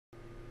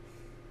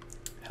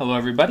Hello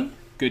everybody,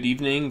 good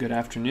evening, good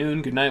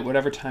afternoon, good night,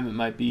 whatever time it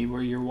might be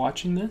where you're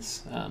watching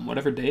this,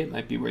 whatever day it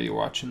might be where you're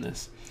watching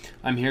this.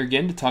 I'm here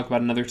again to talk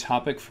about another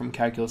topic from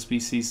Calculus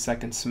BC's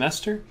second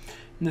semester,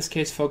 in this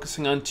case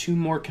focusing on two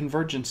more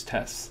convergence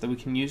tests that we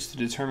can use to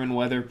determine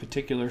whether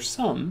particular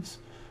sums,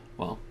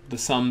 well, the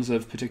sums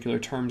of particular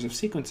terms of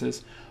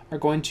sequences, are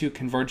going to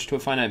converge to a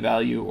finite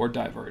value or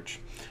diverge.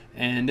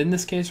 And in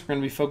this case, we're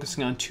going to be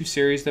focusing on two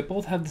series that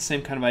both have the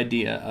same kind of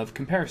idea of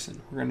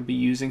comparison. We're going to be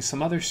using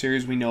some other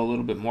series we know a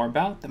little bit more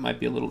about that might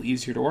be a little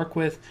easier to work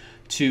with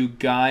to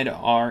guide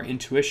our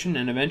intuition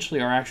and eventually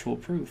our actual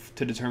proof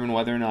to determine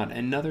whether or not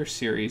another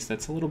series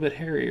that's a little bit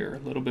hairier,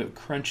 a little bit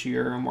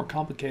crunchier or more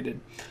complicated,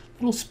 a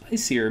little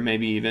spicier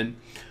maybe even,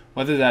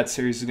 whether that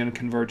series is going to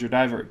converge or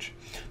diverge.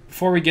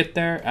 Before we get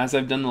there, as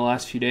I've done the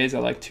last few days, I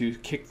like to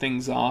kick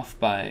things off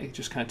by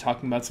just kind of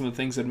talking about some of the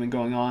things that have been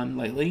going on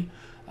lately.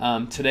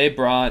 Today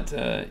brought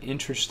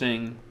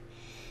interesting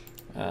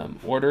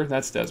order,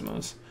 that's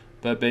Desmos,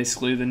 but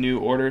basically the new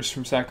orders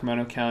from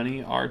Sacramento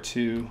County are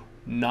to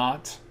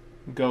not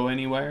go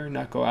anywhere,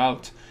 not go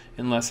out,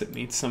 unless it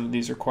meets some of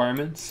these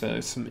requirements.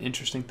 So some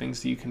interesting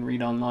things that you can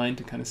read online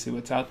to kind of see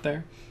what's out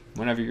there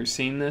whenever you're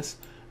seeing this,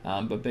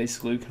 but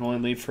basically you can only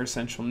leave for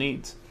essential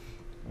needs.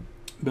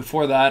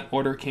 Before that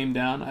order came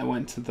down, I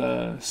went to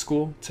the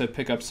school to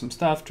pick up some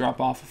stuff,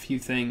 drop off a few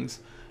things,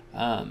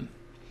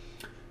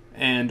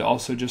 and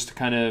also just to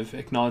kind of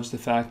acknowledge the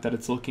fact that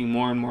it's looking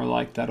more and more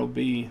like that'll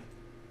be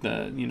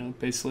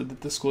basically that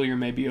the school year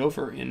may be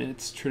over in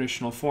its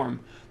traditional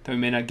form, that we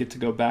may not get to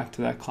go back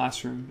to that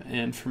classroom.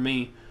 And for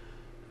me,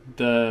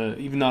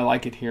 even though I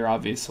like it here,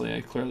 obviously,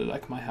 I clearly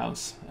like my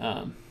house.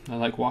 I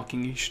like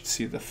walking. You should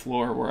see the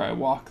floor where I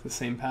walk, the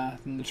same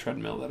path, and the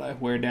treadmill that I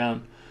wear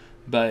down.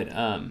 But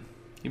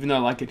even though I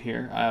like it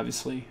here, I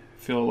obviously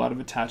feel a lot of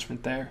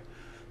attachment there.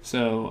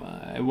 So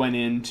I went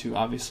in to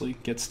obviously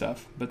get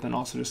stuff, but then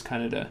also just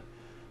kind of to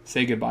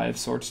say goodbye of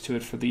sorts to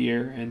it for the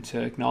year and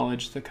to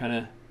acknowledge the kind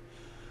of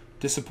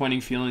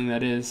disappointing feeling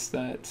that is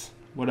that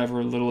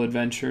whatever little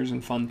adventures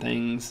and fun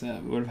things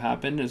that would have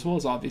happened, as well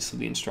as obviously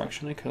the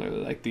instruction. I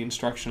clearly like the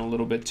instruction a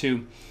little bit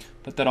too,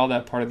 but that all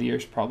that part of the year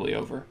is probably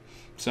over.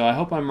 So I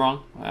hope I'm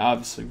wrong. I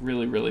obviously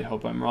really, really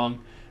hope I'm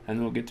wrong,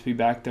 and we'll get to be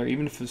back there,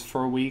 even if it's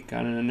for a week.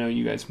 I don't know,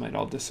 you guys might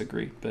all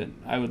disagree, but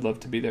I would love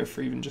to be there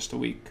for even just a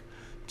week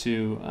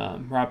to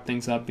wrap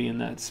things up, be in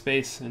that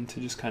space, and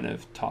to just kind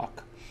of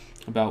talk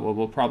about what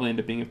will probably end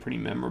up being a pretty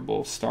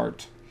memorable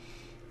start.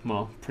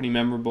 Well, pretty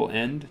memorable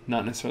end,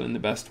 not necessarily in the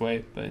best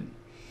way, but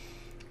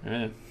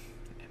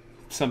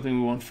something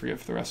we won't forget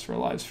for the rest of our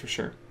lives for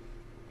sure.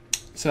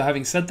 So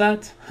having said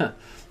that,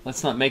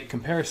 let's not make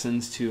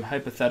comparisons to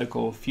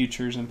hypothetical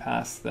futures and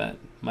pasts that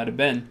might have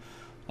been.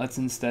 Let's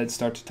instead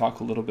start to talk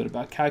a little bit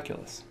about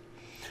calculus.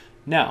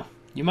 Now,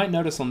 you might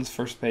notice on this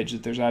first page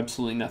that there's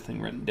absolutely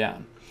nothing written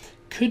down.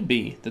 Could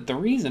be that the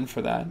reason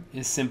for that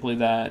is simply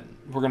that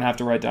we're going to have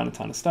to write down a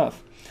ton of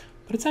stuff.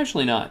 But it's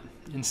actually not.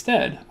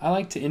 Instead, I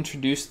like to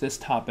introduce this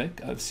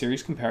topic of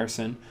series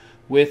comparison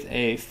with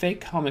a fake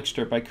comic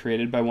strip I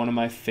created by one of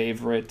my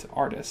favorite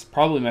artists,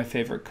 probably my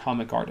favorite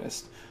comic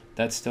artist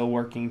that's still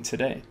working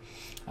today.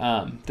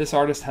 This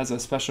artist has a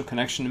special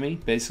connection to me.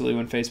 Basically,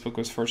 when Facebook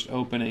was first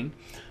opening,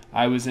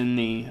 I was in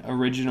the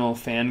original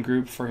fan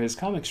group for his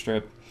comic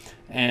strip,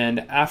 and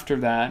after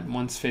that,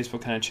 once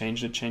Facebook kind of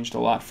changed, it changed a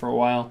lot for a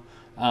while.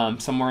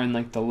 Somewhere in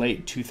like the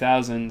late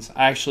 2000s,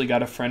 I actually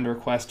got a friend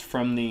request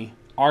from the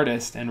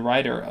artist and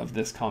writer of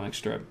this comic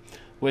strip,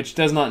 which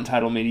does not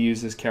entitle me to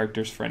use his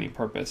characters for any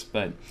purpose,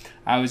 but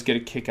I always get a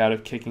kick out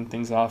of kicking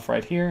things off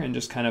right here and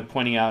just kind of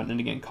pointing out and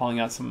again calling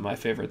out some of my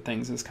favorite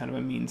things as kind of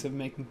a means of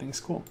making things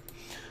cool.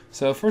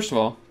 So first of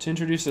all, to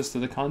introduce us to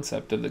the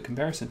concept of the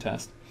comparison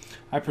test,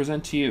 I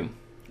present to you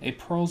a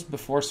Pearls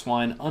Before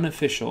Swine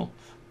unofficial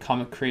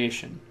comic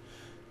creation.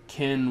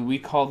 Can we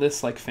call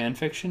this like fan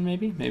fiction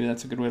maybe? Maybe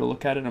that's a good way to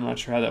look at it. I'm not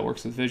sure how that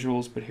works with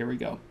visuals, but here we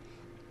go.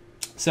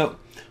 So,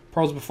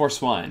 Pearls Before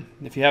Swine.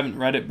 If you haven't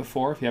read it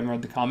before, if you haven't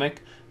read the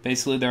comic,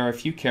 basically there are a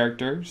few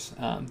characters.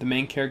 The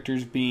main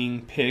characters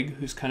being Pig,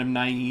 who's kind of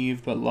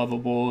naive but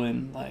lovable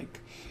and like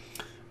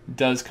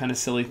does kind of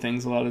silly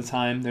things a lot of the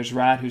time. There's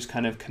Rat, who's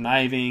kind of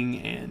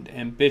conniving and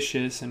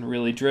ambitious and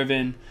really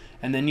driven.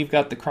 And then you've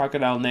got the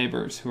crocodile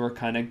neighbors, who are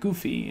kind of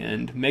goofy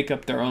and make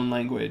up their own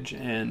language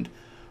and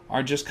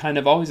are just kind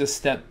of always a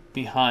step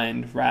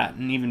behind Rat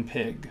and even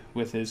Pig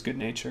with his good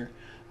nature.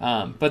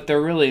 But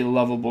they're really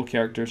lovable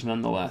characters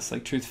nonetheless.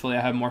 Like, truthfully,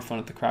 I have more fun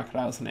with the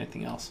crocodiles than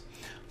anything else.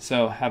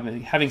 So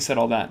having said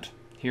all that,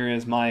 here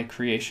is my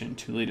creation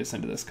to lead us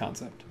into this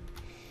concept.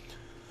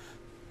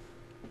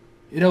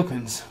 It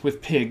opens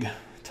with Pig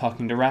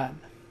talking to Rat.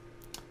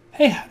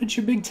 "Hey, how did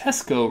your big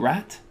test go,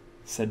 Rat?"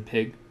 said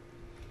Pig.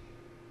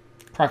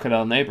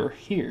 Crocodile neighbor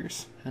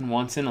hears and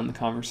wants in on the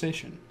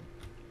conversation.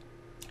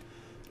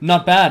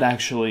 "Not bad,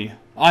 actually.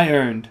 I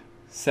earned,"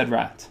 said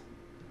Rat.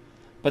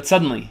 But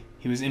suddenly,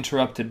 he was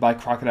interrupted by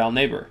Crocodile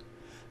neighbor.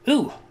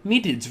 "Ooh, me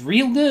did's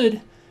real good.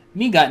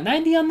 Me got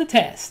 90 on the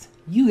test.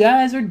 You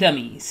guys are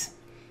dummies,"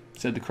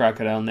 said the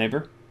Crocodile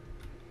neighbor.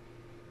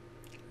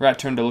 Rat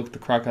turned to look at the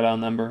Crocodile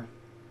neighbor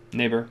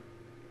Neighbor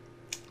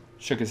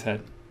shook his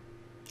head.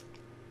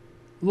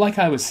 Like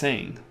I was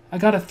saying, I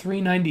got a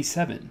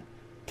 397.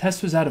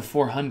 Test was out of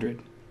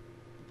 400.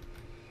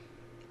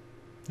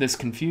 This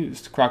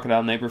confused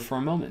Crocodile Neighbor for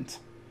a moment.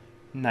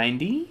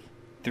 90?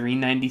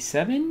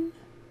 397?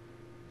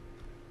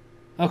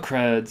 Oh,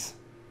 cruds.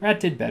 Rat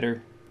did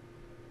better.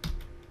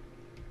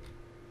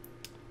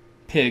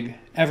 Pig,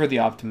 ever the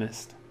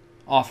optimist,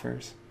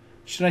 offers,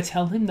 should I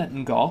tell him that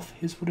in golf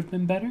his would have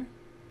been better?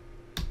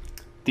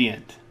 The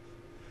end.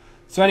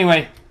 So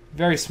anyway,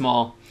 very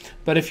small,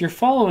 but if you're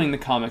following the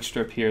comic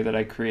strip here that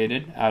I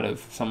created out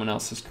of someone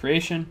else's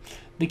creation,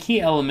 the key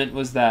element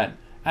was that,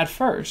 at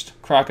first,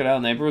 Crocodile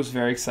Neighbor was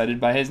very excited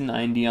by his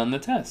 90 on the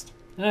test.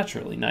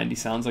 Naturally, 90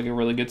 sounds like a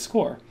really good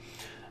score.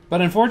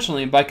 But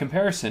unfortunately, by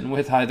comparison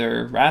with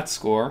either Rat's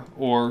score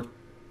or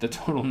the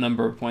total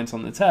number of points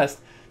on the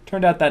test,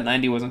 turned out that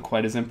 90 wasn't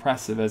quite as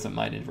impressive as it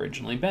might have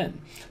originally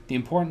been. The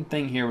important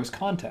thing here was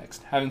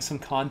context. Having some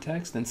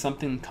context and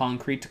something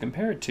concrete to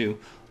compare it to,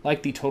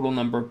 like the total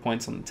number of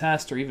points on the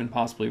test or even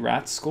possibly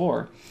Rat's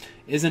score,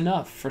 is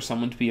enough for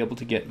someone to be able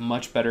to get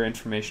much better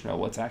information about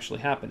what's actually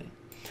happening.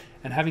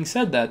 And having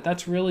said that,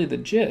 that's really the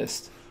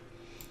gist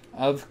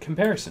of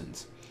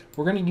comparisons.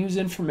 We're going to use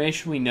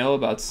information we know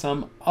about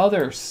some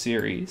other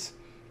series,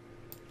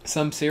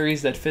 some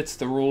series that fits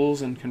the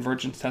rules and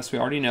convergence tests we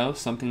already know.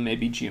 Something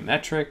maybe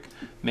geometric,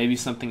 maybe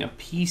something a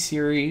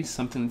p-series,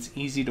 something that's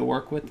easy to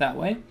work with that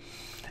way.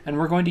 And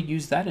we're going to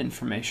use that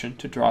information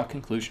to draw a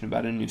conclusion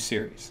about a new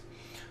series.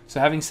 So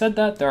having said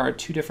that, there are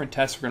two different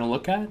tests we're going to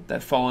look at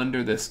that fall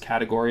under this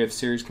category of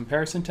series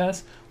comparison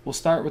tests. We'll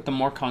start with the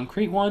more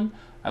concrete one.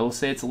 I will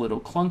say it's a little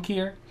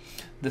clunkier.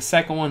 The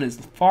second one is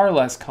far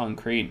less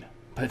concrete,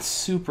 but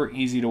super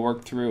easy to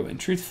work through. And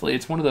truthfully,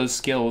 it's one of those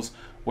skills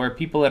where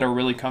people that are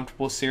really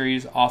comfortable with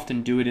series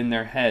often do it in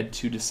their head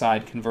to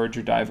decide converge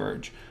or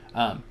diverge.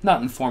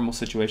 Not in formal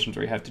situations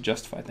where you have to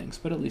justify things,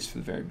 but at least for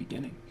the very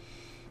beginning.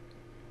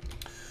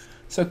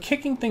 So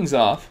kicking things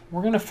off,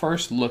 we're going to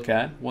first look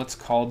at what's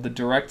called the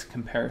direct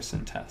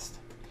comparison test.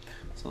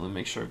 So let me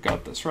make sure I've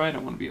got this right. I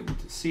want to be able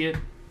to see it.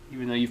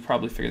 Even though you've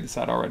probably figured this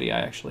out already, I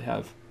actually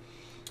have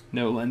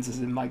no lenses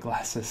in my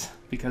glasses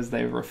because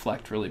they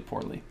reflect really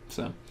poorly.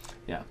 So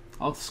yeah,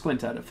 I'll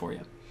squint at it for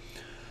you.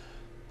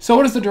 So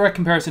what does the direct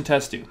comparison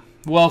test do?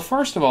 Well,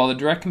 first of all, the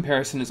direct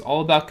comparison is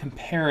all about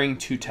comparing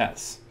two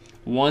tests.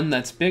 One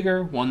that's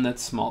bigger, one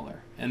that's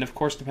smaller. And of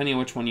course, depending on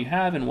which one you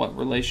have and what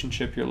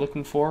relationship you're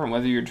looking for and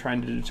whether you're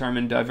trying to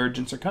determine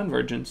divergence or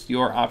convergence,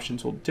 your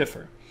options will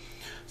differ.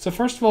 So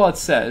first of all, it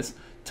says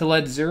to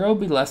let 0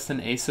 be less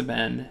than a sub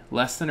n,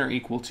 less than or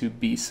equal to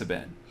b sub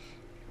n.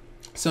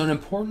 So an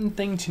important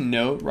thing to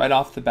note right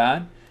off the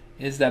bat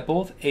is that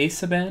both a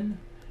sub n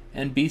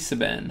and b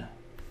sub n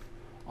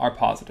are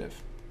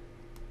positive.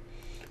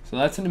 So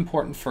that's an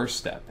important first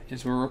step,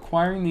 is we're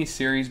requiring these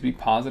series be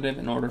positive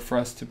in order for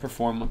us to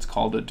perform what's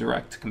called a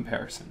direct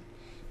comparison.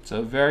 So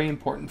a very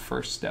important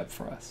first step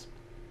for us.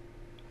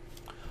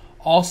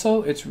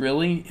 Also, it's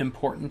really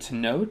important to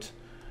note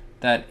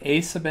that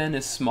a sub n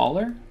is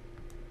smaller,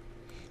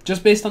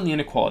 just based on the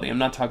inequality. I'm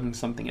not talking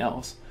something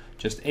else.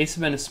 Just a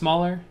sub n is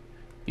smaller,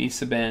 b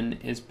sub n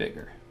is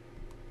bigger.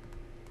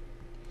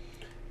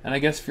 And I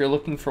guess if you're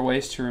looking for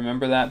ways to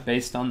remember that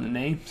based on the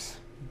names,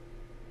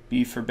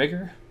 b for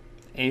bigger,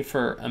 a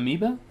for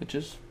amoeba, which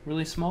is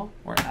really small,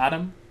 or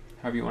atom,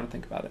 however you want to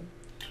think about it.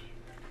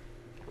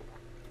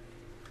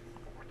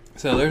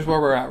 So there's where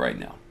we're at right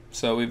now.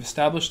 So we've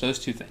established those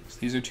two things.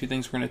 These are two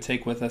things we're going to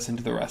take with us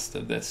into the rest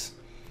of this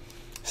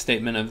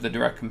statement of the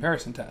direct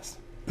comparison test.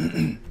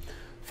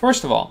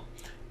 First of all,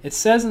 it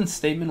says in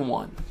statement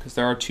 1, because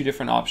there are two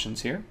different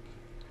options here,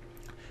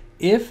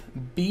 if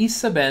b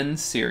sub n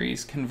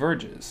series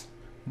converges,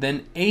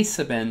 then a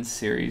sub n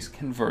series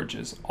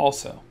converges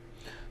also.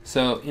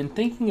 So in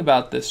thinking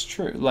about this,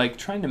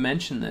 trying to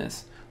mention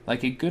this,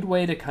 like a good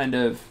way to kind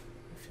of,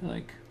 I feel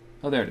like,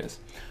 oh, there it is.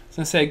 I was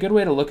going to say a good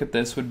way to look at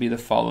this would be the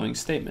following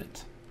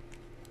statement.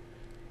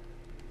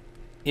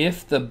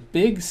 If the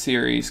big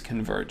series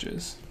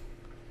converges,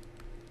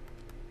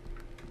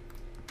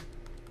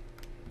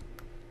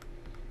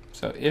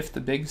 so if the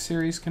big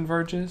series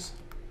converges,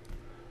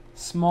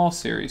 small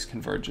series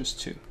converges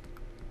too.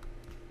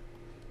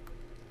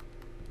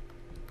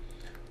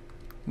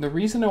 The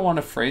reason I want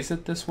to phrase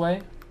it this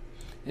way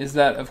is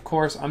that, of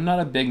course, I'm not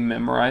a big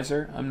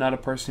memorizer. I'm not a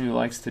person who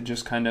likes to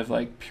just kind of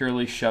like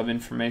purely shove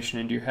information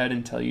into your head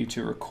and tell you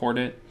to record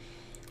it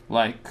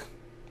like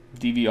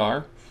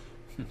DVR.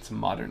 It's a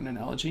modern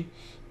analogy.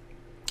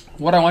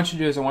 What I want you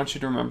to do is I want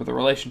you to remember the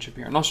relationship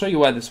here. And I'll show you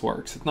why this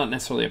works. It's not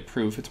necessarily a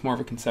proof. It's more of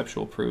a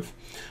conceptual proof.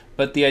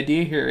 But the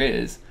idea here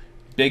is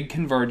big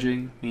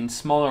converging means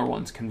smaller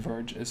ones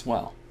converge as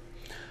well.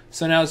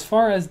 So now as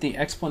far as the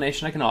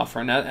explanation I can offer,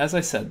 and as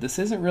I said, this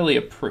isn't really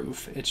a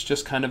proof. It's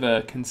just kind of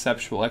a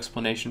conceptual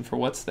explanation for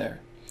what's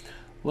there.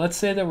 Let's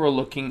say that we're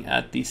looking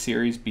at the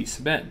series b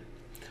sub n.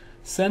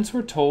 Since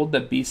we're told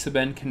that b sub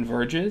n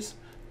converges,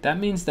 that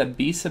means that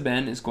b sub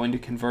n is going to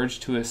converge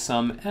to a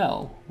sum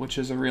L, which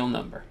is a real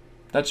number.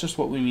 That's just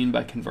what we mean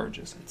by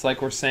converges. It's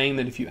like we're saying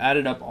that if you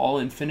added up all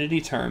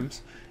infinity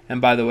terms, and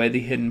by the way, the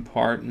hidden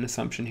part and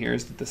assumption here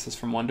is that this is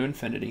from 1 to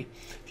infinity.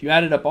 If you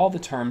added up all the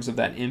terms of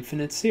that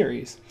infinite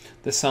series,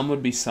 the sum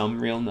would be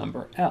some real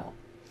number L.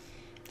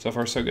 So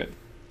far, so good.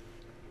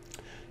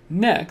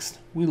 Next,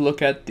 we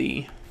look at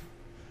the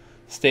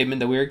statement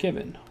that we are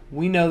given.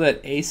 We know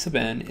that a sub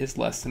n is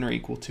less than or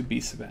equal to b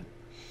sub n.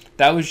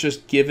 That was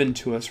just given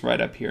to us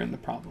right up here in the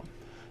problem.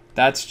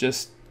 That's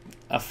just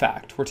a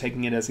fact. We're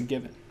taking it as a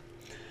given.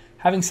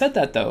 Having said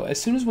that, though, as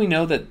soon as we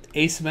know that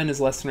a sub n is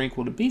less than or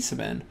equal to b sub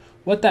n,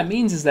 what that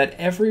means is that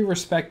every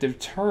respective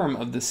term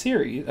of the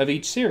series, of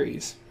each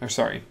series, or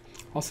sorry,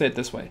 I'll say it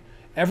this way,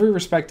 every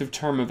respective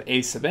term of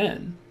a sub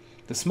n,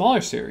 the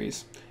smaller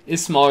series,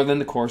 is smaller than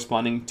the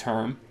corresponding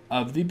term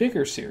of the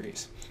bigger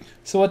series.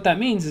 So what that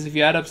means is if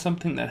you add up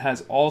something that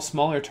has all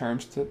smaller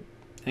terms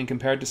and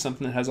compare it to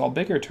something that has all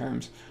bigger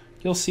terms,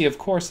 you'll see, of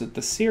course, that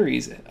the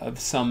series of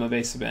sum of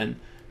a sub n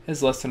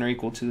is less than or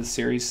equal to the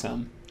series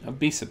sum of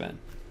b sub n.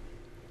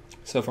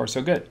 So far,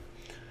 so good.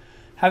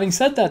 Having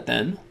said that,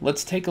 then,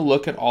 let's take a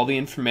look at all the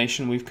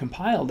information we've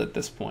compiled at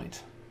this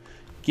point.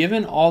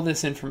 Given all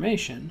this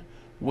information,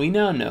 we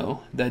now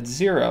know that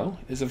 0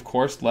 is, of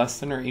course, less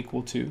than or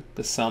equal to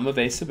the sum of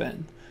a sub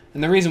n.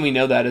 And the reason we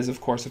know that is,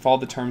 of course, if all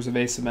the terms of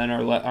a sub n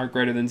are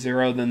greater than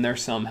 0, then their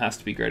sum has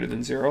to be greater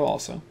than 0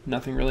 also.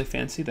 Nothing really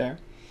fancy there.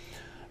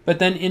 But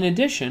then, in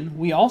addition,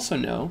 we also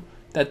know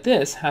that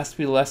this has to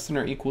be less than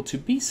or equal to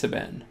b sub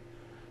n.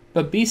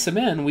 But b sub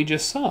n, we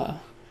just saw,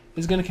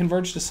 is going to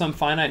converge to some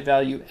finite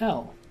value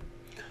L.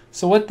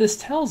 So what this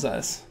tells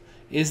us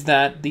is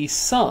that the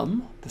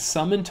sum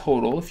in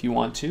total, if you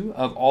want to,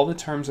 of all the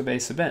terms of a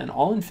sub n,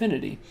 all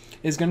infinity,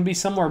 is going to be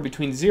somewhere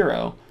between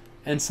 0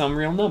 and some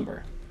real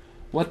number.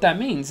 What that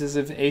means is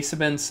if a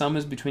sub n's sum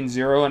is between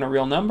 0 and a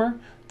real number,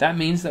 that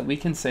means that we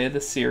can say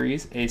the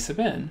series a sub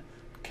n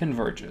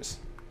converges.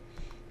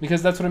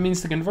 Because that's what it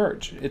means to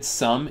converge. Its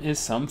sum is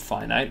some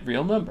finite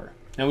real number.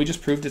 And we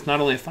just proved it's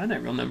not only a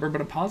finite real number, but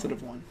a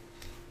positive one.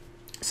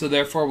 So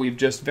therefore, we've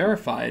just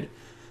verified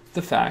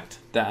the fact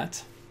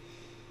that,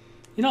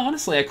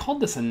 honestly, I called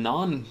this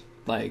not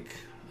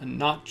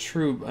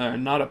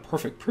a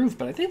perfect proof,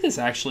 but I think this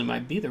actually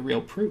might be the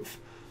real proof.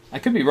 I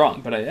could be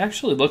wrong, but it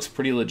actually looks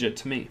pretty legit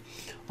to me,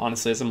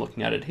 honestly, as I'm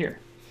looking at it here.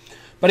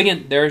 But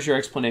again, there's your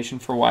explanation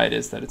for why it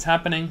is that it's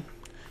happening.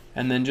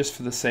 And then just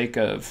for the sake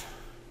of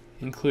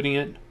including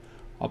it,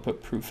 I'll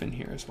put proof in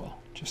here as well,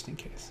 just in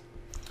case.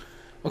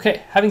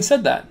 Okay, having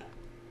said that,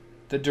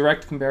 the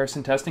direct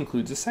comparison test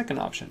includes a second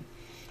option.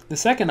 The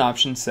second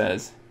option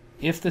says,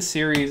 if the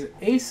series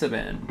a sub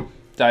n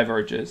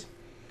diverges,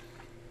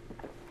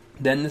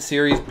 then the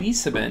series b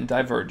sub n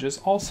diverges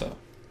also.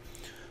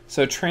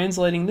 So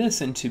translating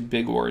this into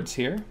big words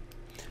here,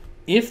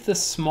 if the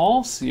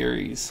small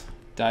series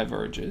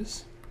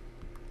diverges,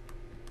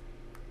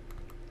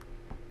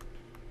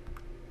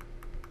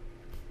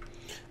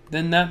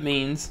 then that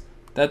means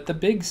that the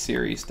big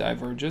series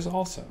diverges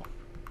also.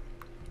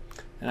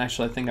 And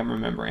actually, I think I'm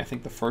remembering. I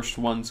think the first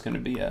one's going to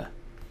be a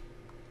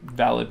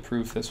valid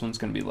proof. This one's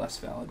going to be less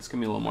valid. It's going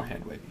to be a little more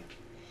hand-wavy.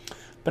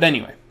 But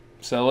anyway,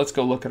 so let's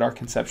go look at our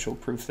conceptual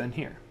proof then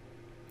here.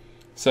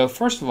 So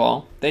first of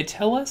all, they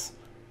tell us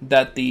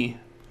that the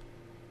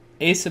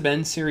a sub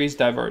n series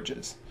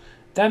diverges.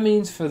 That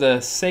means, for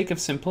the sake of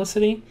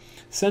simplicity,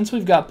 since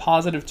we've got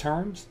positive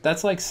terms,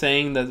 that's like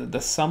saying that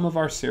the sum of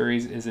our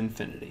series is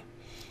infinity.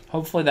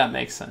 Hopefully that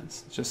makes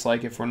sense. It's just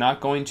like if we're not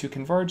going to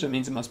converge, that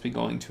means it must be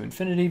going to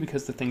infinity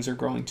because the things are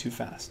growing too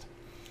fast.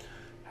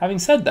 Having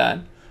said that,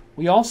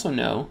 we also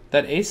know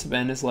that a sub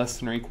n is less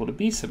than or equal to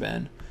b sub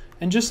n,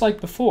 and just like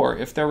before,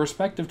 if their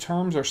respective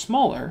terms are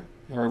smaller,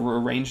 or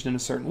were arranged in a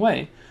certain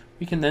way,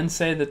 we can then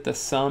say that the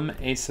sum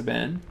a sub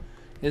n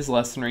is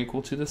less than or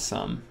equal to the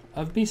sum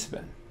of b sub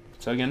n.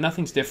 So again,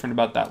 nothing's different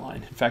about that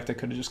line. In fact, I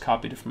could have just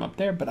copied it from up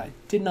there, but I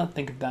did not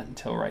think of that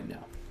until right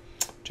now.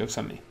 Joke's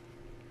on me.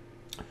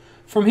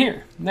 From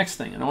here, next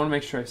thing, and I want to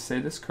make sure I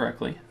say this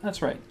correctly.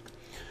 That's right.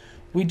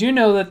 We do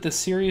know that the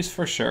series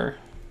for sure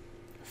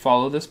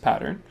follow this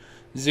pattern.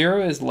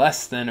 0 is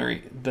less than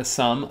or the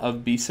sum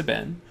of b sub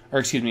n, or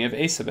excuse me, of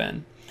a sub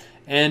n,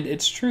 and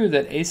it's true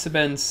that a sub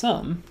n's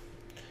sum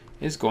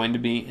is going to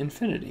be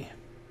infinity.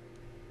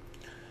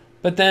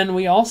 But then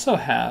we also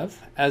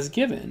have, as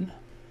given,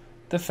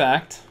 the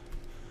fact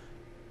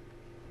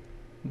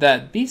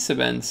that b sub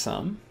n's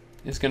sum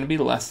is going to be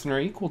less than or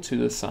equal to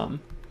the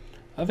sum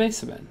of a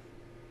sub n.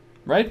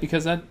 Right?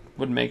 Because that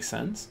would make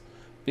sense,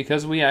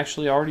 because we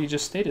actually already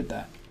just stated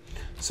that.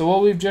 So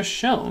what we've just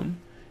shown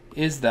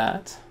is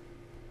that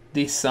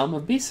the sum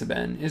of b sub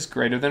n is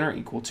greater than or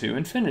equal to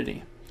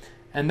infinity.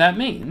 And that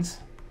means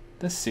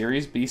the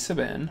series b sub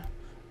n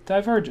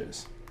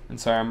diverges. And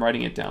sorry, I'm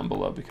writing it down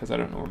below because I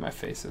don't know where my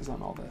face is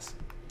on all this.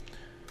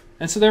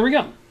 And so there we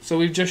go. So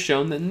we've just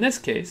shown that in this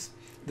case,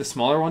 the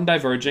smaller one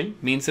diverging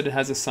means that it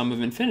has a sum of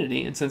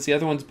infinity, and since the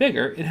other one's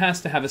bigger, it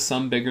has to have a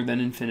sum bigger than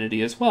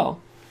infinity as well,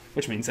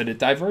 which means that it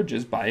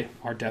diverges by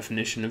our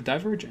definition of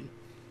diverging.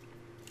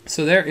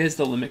 So there is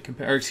the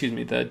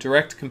the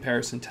direct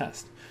comparison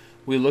test.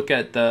 We look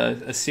at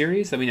a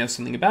series that we know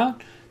something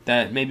about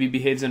that maybe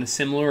behaves in a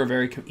similar or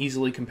very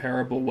easily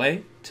comparable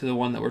way to the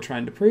one that we're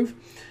trying to prove.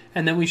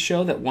 And then we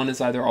show that one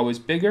is either always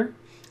bigger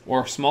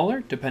or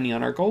smaller, depending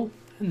on our goal.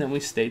 And then we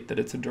state that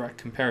it's a direct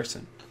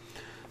comparison.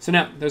 So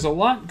now, there's a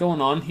lot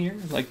going on here.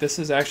 Like, this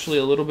is actually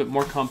a little bit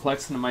more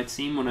complex than it might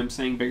seem when I'm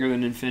saying bigger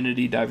than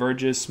infinity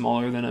diverges,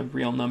 smaller than a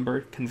real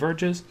number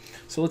converges.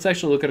 So let's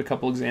actually look at a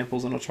couple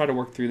examples, and I'll try to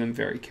work through them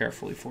very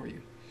carefully for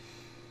you.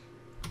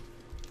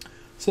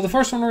 So the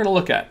first one we're going to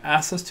look at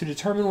asks us to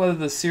determine whether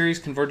the series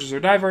converges or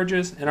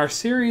diverges, and our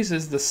series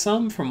is the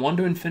sum from 1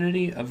 to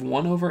infinity of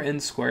 1 over n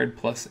squared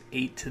plus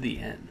 8 to the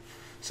n.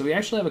 So we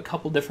actually have a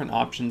couple different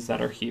options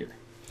that are here.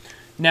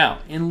 Now,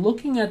 in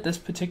looking at this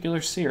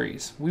particular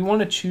series, we want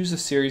to choose a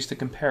series to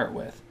compare it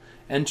with.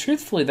 And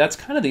truthfully, that's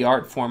kind of the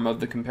art form of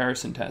the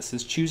comparison test,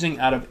 is choosing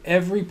out of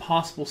every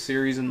possible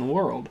series in the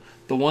world,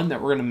 the one that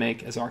we're going to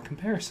make as our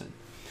comparison.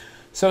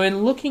 So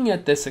in looking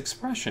at this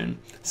expression,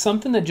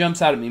 something that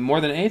jumps out at me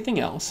more than anything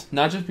else,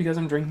 not just because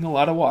I'm drinking a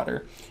lot of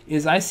water,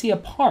 is I see a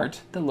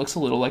part that looks a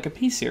little like a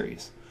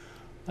p-series.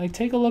 Like,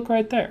 take a look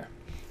right there.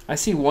 I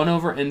see 1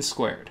 over n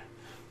squared.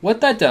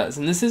 What that does,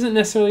 and this isn't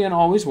necessarily going to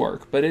always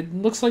work, but it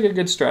looks like a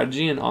good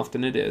strategy, and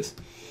often it is.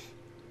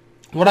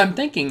 What I'm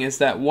thinking is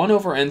that 1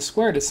 over n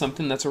squared is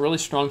something that's a really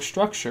strong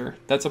structure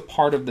that's a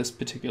part of this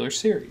particular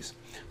series.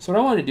 So what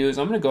I want to do is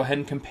I'm going to go ahead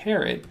and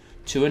compare it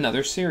to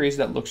another series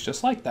that looks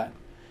just like that.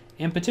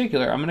 In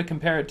particular, I'm going to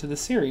compare it to the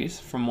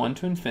series from 1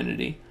 to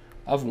infinity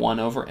of 1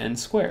 over n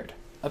squared,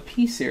 a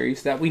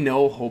p-series that we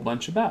know a whole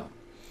bunch about.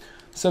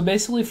 So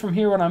basically from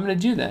here what I'm going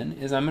to do then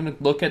is I'm going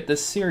to look at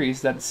this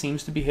series that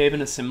seems to behave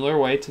in a similar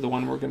way to the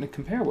one we're going to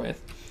compare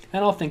with,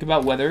 and I'll think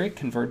about whether it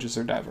converges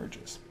or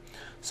diverges.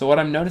 So what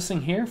I'm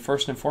noticing here,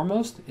 first and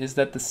foremost, is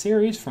that the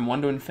series from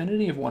 1 to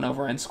infinity of 1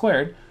 over n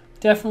squared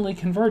definitely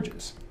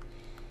converges.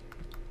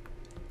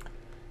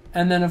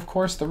 And then of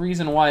course the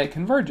reason why it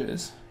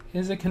converges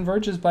is it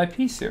converges by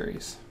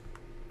p-series.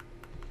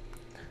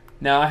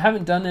 Now I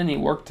haven't done any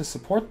work to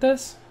support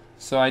this,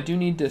 so I do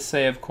need to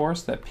say of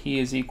course that p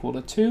is equal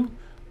to 2,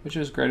 which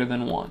is greater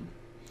than 1.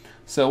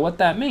 So what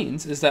that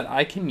means is that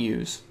I can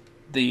use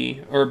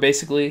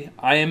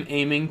I am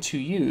aiming to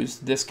use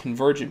this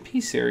convergent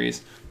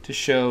p-series to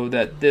show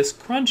that this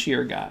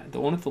crunchier guy, the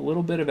one with a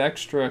little bit of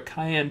extra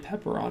cayenne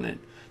pepper on it,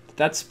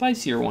 that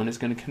spicier one is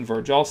going to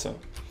converge also.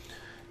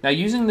 Now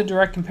using the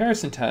direct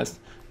comparison test,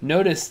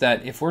 notice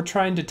that if we're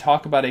trying to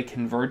talk about a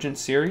convergent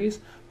series,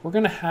 we're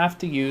going to have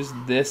to use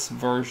this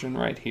version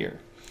right here.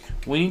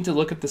 We need to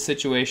look at the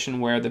situation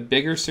where the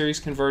bigger series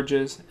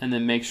converges and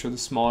then make sure the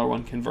smaller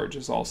one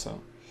converges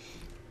also.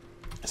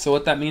 So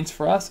what that means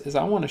for us is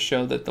I want to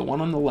show that the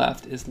one on the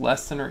left is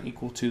less than or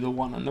equal to the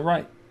one on the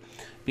right.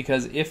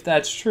 Because if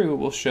that's true,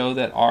 we'll show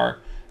that our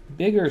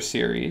bigger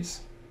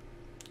series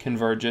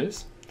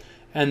converges,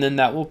 and then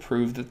that will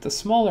prove that the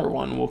smaller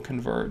one will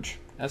converge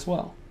as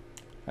well.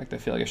 In fact, I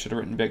feel like I should have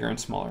written bigger and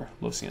smaller,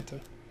 lo siento.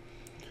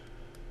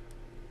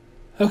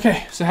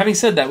 Okay, so having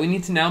said that, we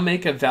need to now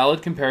make a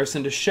valid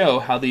comparison to show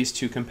how these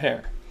two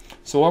compare.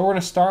 So what we're going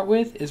to start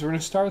with is we're going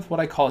to start with what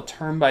I call a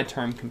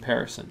term-by-term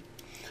comparison.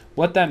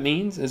 What that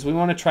means is we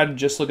want to try to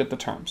just look at the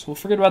terms. We'll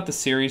forget about the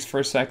series for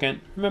a second.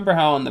 Remember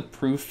how on the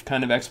proof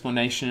kind of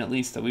explanation, at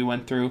least, that we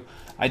went through,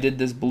 I did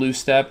this blue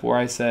step where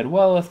I said,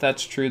 well, if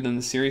that's true, then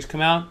the series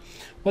come out.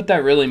 What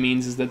that really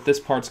means is that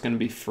this part's going to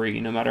be free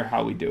no matter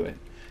how we do it.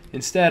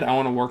 Instead, I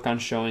want to work on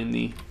showing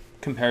the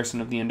comparison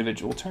of the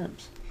individual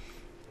terms.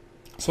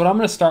 So what I'm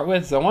going to start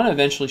with is I want to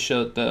eventually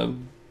show that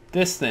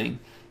this thing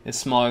is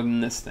smaller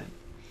than this thing.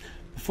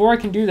 Before I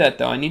can do that,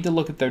 though, I need to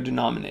look at their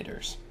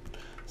denominators.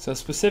 So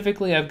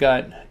specifically, I've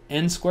got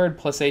n squared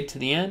plus 8 to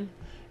the n,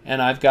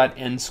 and I've got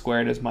n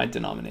squared as my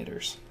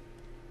denominators.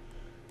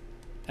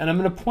 And I'm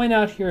going to point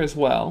out here as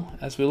well,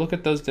 as we look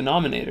at those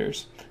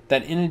denominators,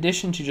 that in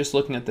addition to just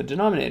looking at the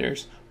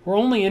denominators, we're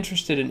only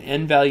interested in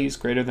n values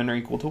greater than or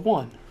equal to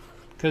 1.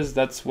 Because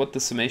that's what the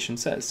summation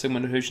says.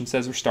 Sigma notation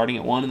says we're starting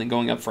at 1 and then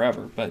going up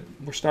forever, but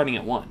we're starting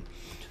at 1.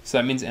 So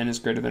that means n is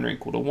greater than or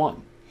equal to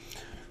 1.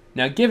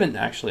 Now given,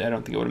 actually I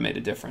don't think it would have made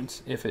a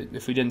difference if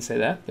we didn't say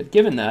that, but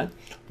given that,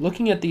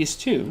 looking at these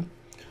two,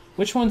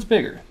 which one's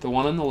bigger, the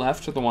one on the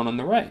left or the one on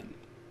the right?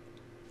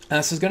 Now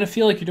this is going to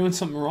feel like you're doing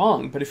something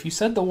wrong, but if you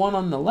said the one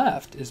on the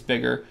left is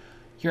bigger,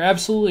 you're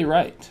absolutely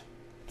right.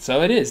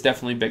 So it is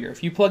definitely bigger.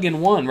 If you plug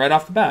in 1 right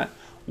off the bat,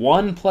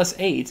 1 plus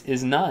 8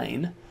 is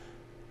 9,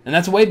 and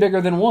that's way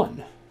bigger than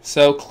 1.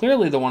 So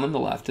clearly the one on the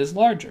left is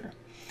larger.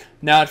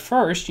 Now at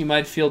first you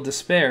might feel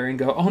despair and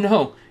go, oh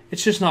no,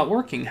 it's just not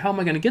working. How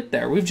am I going to get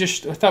there? I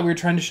thought we were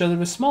trying to show that it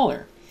was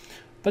smaller.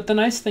 But the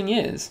nice thing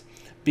is,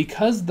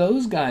 because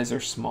those guys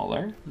are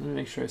smaller, let me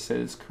make sure I say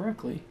this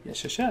correctly.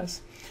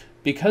 Yes.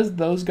 Because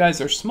those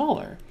guys are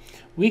smaller,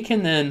 we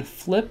can then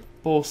flip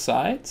both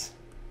sides.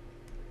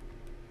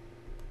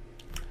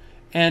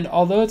 And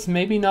although it's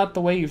maybe not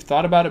the way you've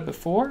thought about it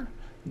before,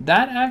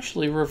 that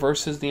actually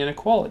reverses the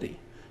inequality.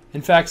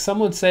 In fact, some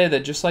would say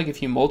that just like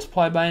if you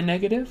multiply by a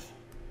negative,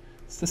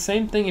 it's the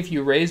same thing if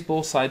you raise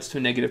both sides to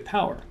a negative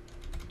power.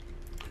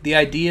 The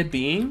idea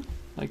being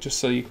like just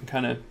so you can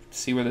kind of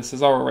see where this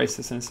is. I'll erase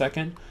this in a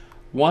second.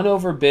 1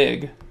 over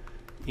big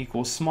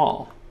equals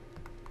small.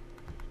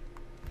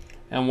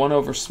 And 1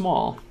 over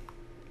small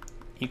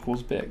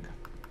equals big.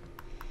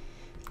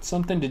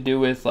 Something to do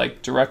with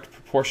like direct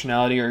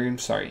proportionality, or I'm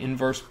sorry,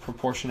 inverse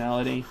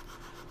proportionality,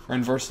 or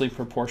inversely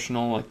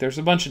proportional. Like there's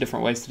a bunch of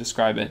different ways to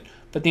describe it.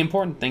 But the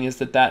important thing is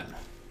that that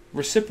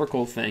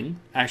reciprocal thing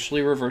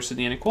actually reverses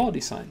the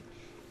inequality sign.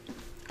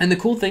 And the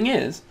cool thing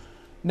is,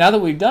 now that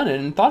we've done it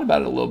and thought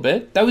about it a little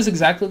bit, that was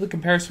exactly the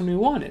comparison we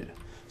wanted.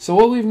 So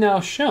what we've now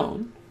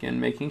shown, again,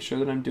 making sure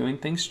that I'm doing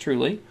things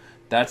truly,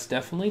 that's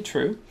definitely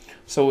true.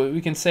 So what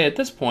we can say at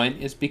this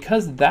point is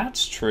because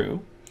that's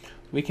true,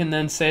 we can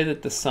then say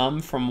that the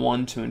sum from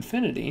 1 to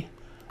infinity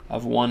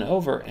of 1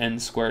 over n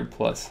squared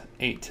plus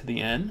 8 to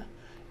the n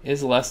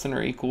is less than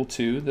or equal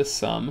to the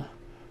sum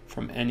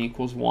from n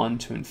equals 1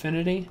 to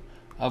infinity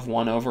of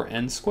 1 over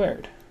n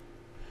squared.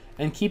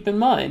 And keep in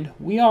mind,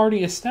 we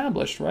already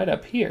established right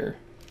up here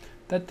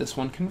that this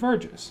one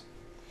converges.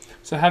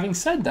 So having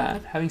said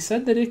that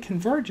it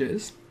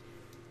converges,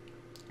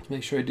 let's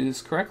make sure I do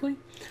this correctly,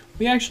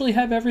 we actually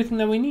have everything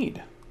that we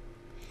need.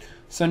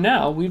 So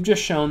now we've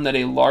just shown that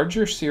a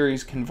larger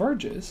series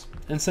converges,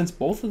 and since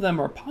both of them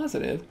are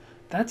positive,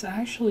 that's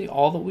actually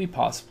all that we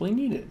possibly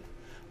needed.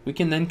 We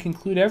can then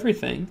conclude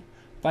everything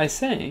by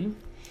saying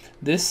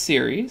this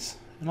series,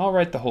 and I'll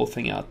write the whole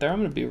thing out there, I'm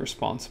going to be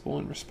responsible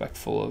and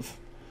respectful of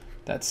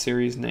that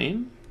series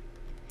name.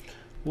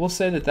 We'll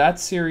say that that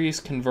series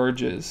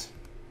converges.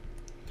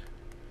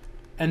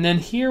 And then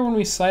here when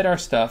we cite our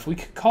stuff, we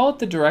could call it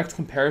the direct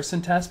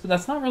comparison test, but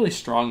that's not really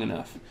strong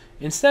enough.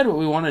 Instead, what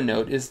we want to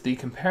note is the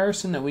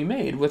comparison that we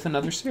made with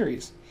another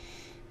series.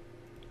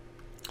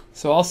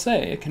 So I'll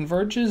say it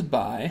converges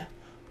by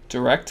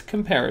direct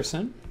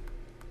comparison.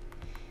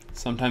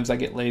 Sometimes I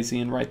get lazy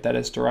and write that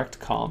as direct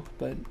comp,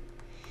 but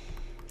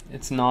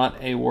it's not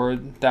a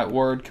word, that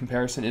word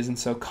comparison isn't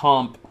so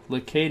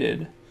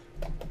complicated.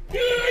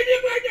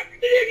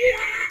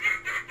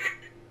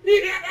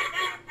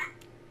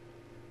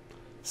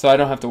 So I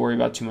don't have to worry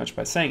about too much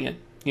by saying it.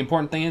 The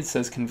important thing is it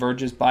says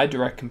converges by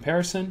direct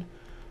comparison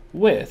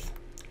with,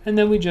 and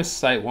then we just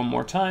cite one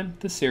more time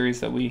the series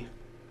that we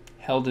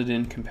held it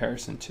in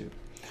comparison to,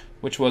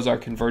 which was our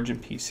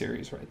convergent P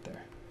series right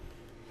there.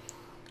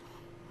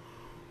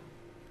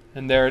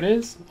 And there it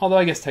is, although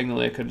I guess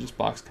technically I could have just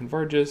boxed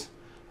converges.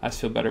 I just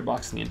feel better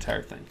boxing the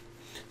entire thing.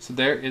 So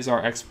there is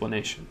our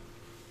explanation.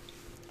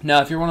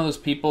 Now, if you're one of those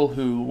people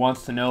who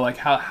wants to know, like,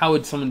 how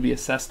would someone be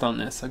assessed on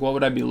this? Like, what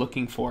would I be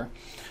looking for?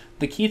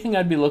 The key thing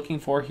I'd be looking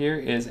for here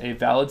is a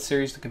valid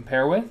series to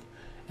compare with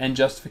and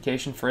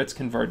justification for its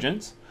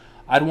convergence.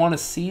 I'd want to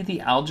see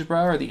the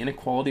algebra or the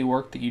inequality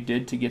work that you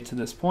did to get to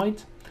this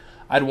point.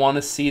 I'd want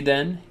to see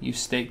then you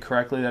state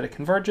correctly that it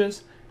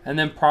converges, and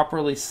then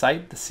properly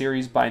cite the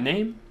series by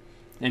name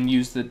and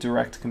use the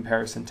direct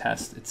comparison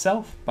test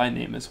itself by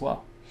name as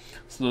well.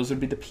 So those would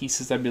be the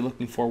pieces I'd be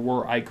looking for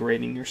were I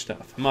grading your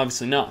stuff. I'm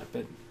obviously not,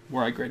 but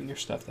were I grading your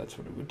stuff, that's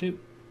what it would do.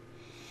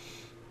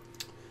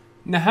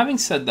 Now, having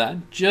said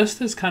that,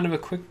 just as kind of a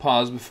quick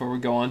pause before we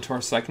go on to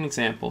our second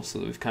example, so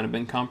that we've kind of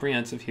been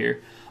comprehensive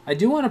here, I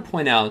do want to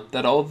point out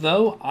that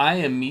although I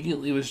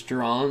immediately was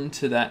drawn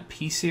to that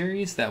P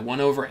series, that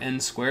 1 over n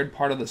squared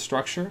part of the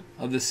structure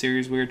of the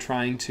series we were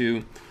trying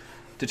to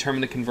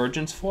determine the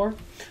convergence for,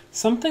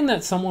 something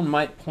that someone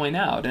might point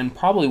out, and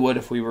probably would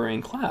if we were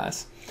in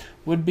class,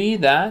 would be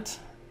that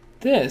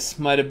this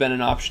might have been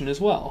an option as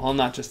well. Well,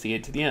 not just the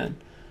 8 to the n,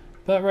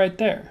 but right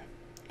there.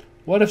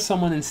 What if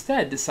someone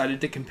instead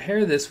decided to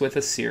compare this with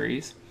a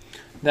series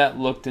that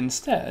looked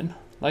instead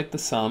like the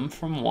sum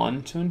from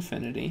 1 to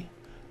infinity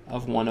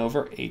of 1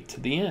 over 8 to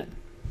the n?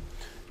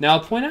 Now, I'll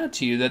point out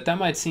to you that that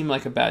might seem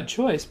like a bad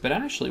choice, but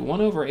actually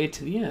 1 over 8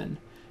 to the n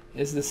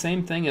is the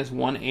same thing as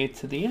 1/8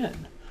 to the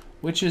n,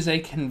 which is a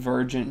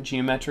convergent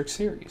geometric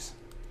series.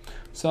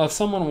 So if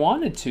someone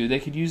wanted to, they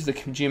could use the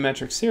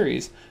geometric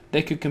series.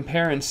 They could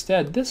compare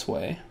instead this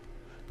way,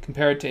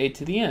 compare it to 8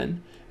 to the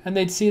n, and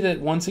they'd see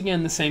that once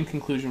again the same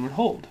conclusion would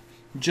hold.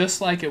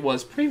 Just like it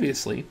was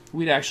previously,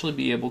 we'd actually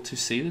be able to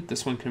see that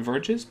this one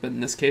converges, but in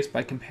this case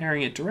by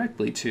comparing it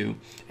directly to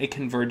a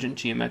convergent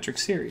geometric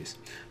series.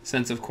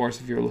 Since, of course,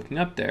 if you're looking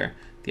up there,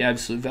 the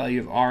absolute value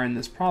of r in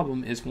this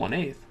problem is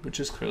 1/8, which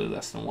is clearly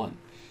less than 1.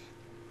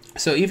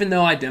 So even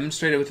though I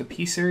demonstrate it with a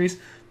P series,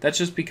 that's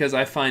just because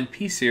I find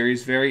P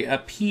series very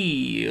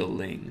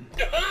appealing.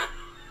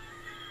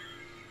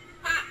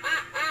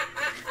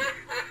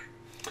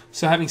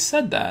 So having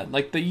said that,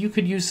 like that you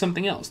could use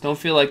something else. Don't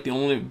feel like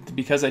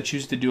because I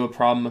choose to do a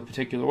problem a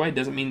particular way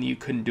doesn't mean that you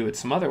couldn't do it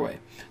some other way.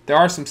 There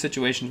are some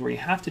situations where you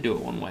have to do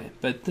it one way,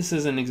 but this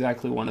isn't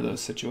exactly one of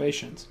those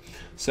situations.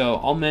 So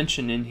I'll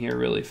mention in here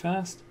really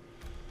fast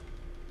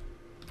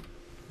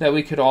that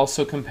we could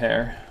also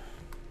compare.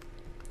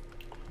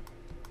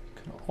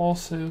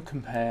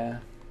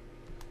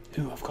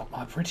 Ooh, I've got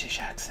my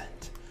British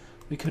accent.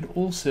 We could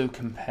also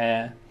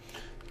compare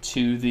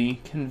to the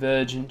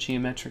convergent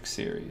geometric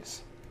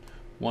series,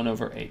 1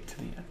 over 8 to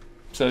the n.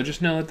 So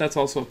just know that that's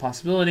also a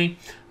possibility.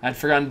 I'd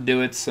forgotten to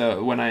do it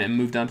so when I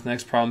moved on to the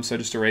next problem, so I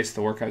just erased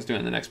the work I was doing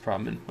in the next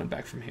problem and went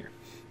back from here.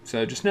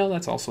 So just know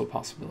that's also a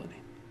possibility.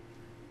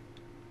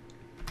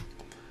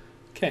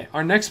 Okay,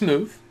 our next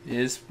move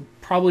is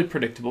probably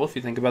predictable if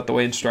you think about the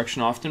way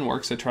instruction often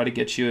works. I try to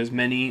get you as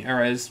many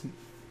or as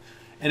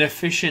an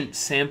efficient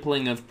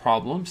sampling of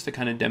problems to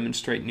kind of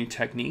demonstrate new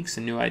techniques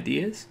and new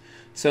ideas.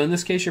 So in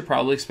this case, you're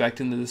probably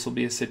expecting that this will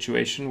be a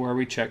situation where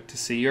we check to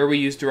see, or we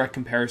use direct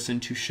comparison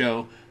to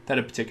show that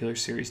a particular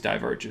series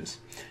diverges.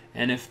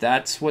 And if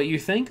that's what you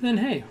think, then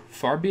hey,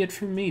 far be it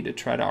from me to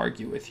try to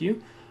argue with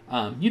you.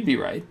 You'd be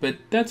right, but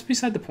that's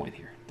beside the point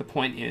here. The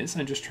point is,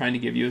 I'm just trying to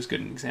give you as good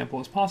an example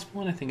as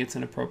possible, and I think it's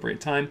an appropriate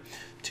time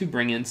to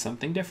bring in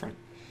something different.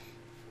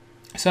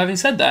 So having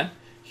said that,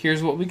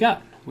 here's what we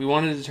got. We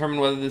want to determine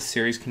whether this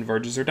series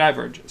converges or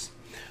diverges.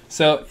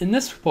 So in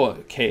this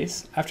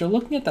case, after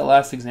looking at that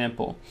last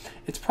example,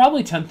 it's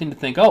probably tempting to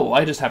think, oh, well,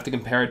 I just have to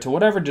compare it to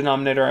whatever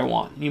denominator I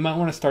want. You might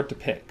want to start to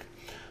pick.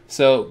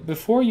 So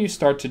before you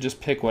start to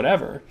just pick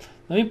whatever,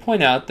 let me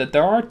point out that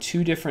there are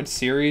two different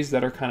series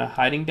that are kind of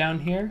hiding down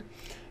here,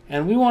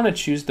 and we want to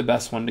choose the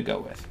best one to go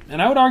with.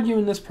 And I would argue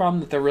in this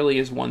problem that there really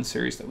is one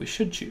series that we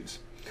should choose.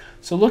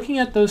 So looking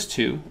at those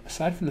two,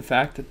 aside from the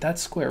fact that that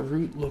square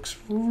root looks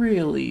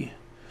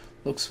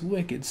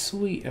wicked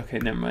sweet. Okay,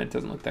 never mind, it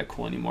doesn't look that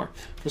cool anymore.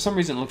 For some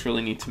reason it looks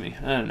really neat to me.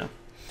 I don't know.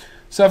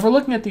 So if we're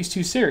looking at these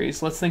two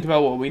series, let's think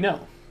about what we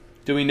know.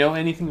 Do we know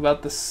anything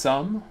about the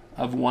sum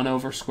of 1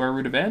 over square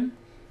root of n?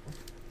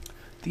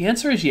 The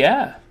answer is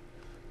yeah.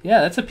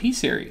 Yeah, that's a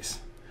p-series.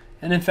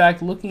 And in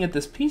fact, looking at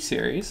this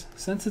p-series,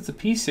 since it's a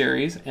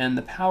p-series and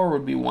the power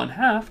would be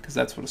 1/2, because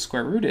that's what a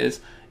square root is,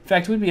 in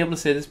fact, we'd be able to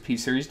say this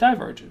p-series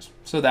diverges.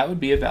 So that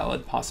would be a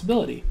valid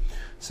possibility.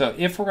 So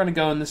if we're going to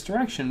go in this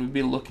direction, we'd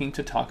be looking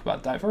to talk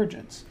about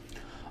divergence.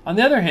 On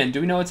the other hand,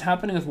 do we know what's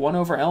happening with 1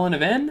 over ln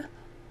of n?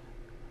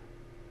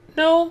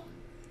 No.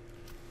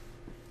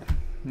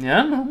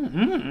 Yeah,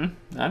 no.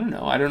 I don't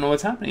know. I don't know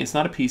what's happening. It's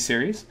not a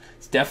p-series.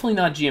 It's definitely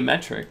not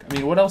geometric. I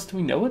mean, what else do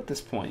we know at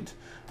this point?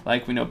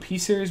 Like, we know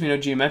p-series, we know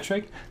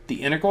geometric.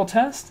 The integral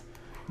test?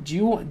 Do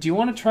you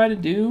want to try to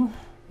do,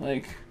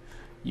 like,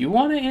 you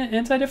want to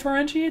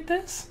anti-differentiate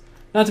this?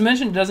 Not to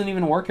mention, it doesn't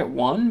even work at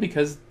 1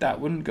 because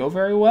that wouldn't go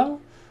very well.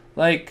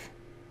 Like,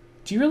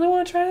 do you really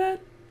want to try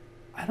that?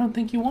 I don't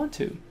think you want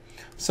to.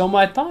 So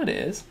my thought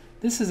is,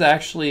 this is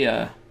actually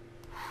a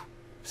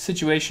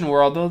situation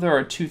where although there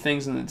are two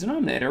things in the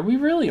denominator, we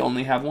really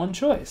only have one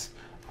choice.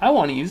 I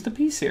want to use the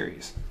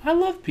p-series. I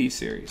love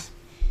p-series.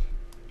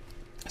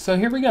 So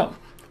here we go.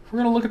 We're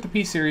going to look at the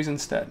p-series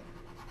instead.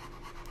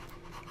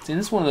 See,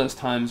 this is one of those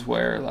times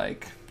where,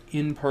 like,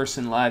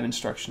 in-person live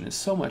instruction is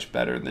so much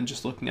better than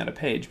just looking at a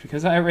page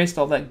because I erased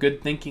all that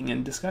good thinking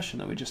and discussion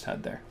that we just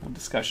had there. Well,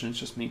 discussion is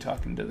just me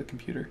talking to the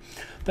computer.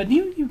 But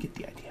you get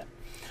the idea.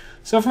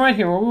 So from right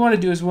here, what we want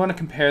to do is we want to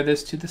compare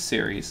this to the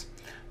series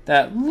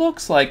that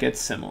looks like it's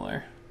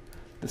similar.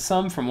 The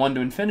sum from 1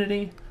 to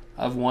infinity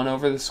of 1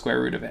 over the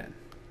square root of n.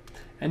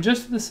 And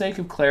just for the sake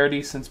of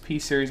clarity, since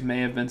p-series may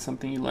have been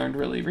something you learned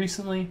really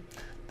recently,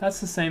 that's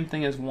the same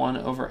thing as 1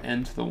 over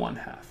n to the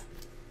 1/2.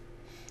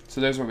 So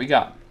there's what we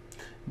got.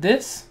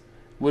 This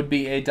would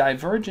be a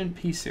divergent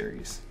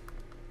p-series.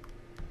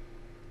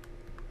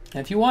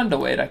 And if you wanted to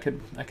wait, I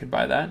could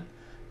buy that.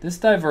 This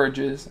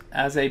diverges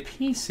as a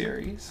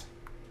p-series.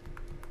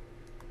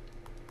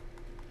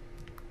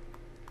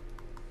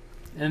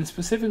 And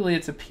specifically,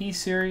 it's a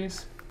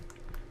p-series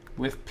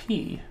with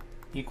p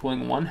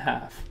equaling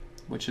 1/2,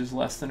 which is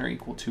less than or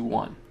equal to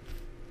 1.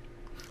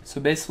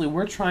 So basically,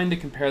 we're trying to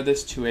compare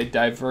this to a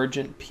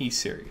divergent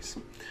p-series.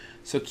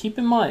 So keep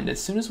in mind, as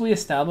soon as we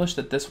establish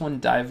that this one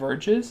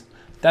diverges,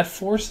 that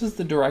forces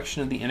the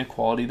direction of the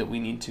inequality that we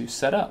need to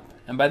set up.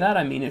 And by that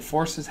I mean it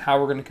forces how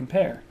we're going to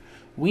compare.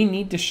 We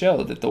need to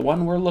show that the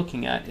one we're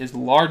looking at is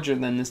larger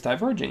than this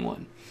diverging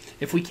one.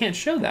 If we can't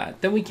show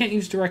that, then we can't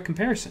use direct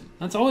comparison.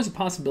 That's always a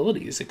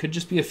possibility. It could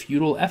just be a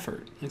futile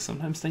effort, like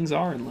sometimes things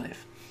are in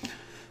life.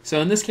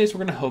 So in this case, we're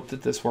going to hope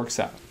that this works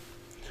out.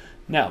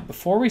 Now,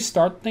 before we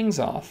start things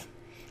off,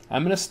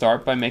 I'm going to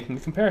start by making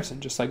a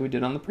comparison, just like we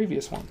did on the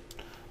previous one.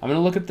 I'm going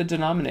to look at the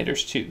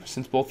denominators too,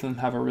 since both of them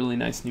have a really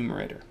nice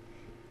numerator.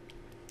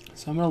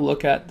 So I'm going to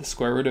look at the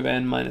square root of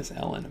n minus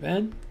ln of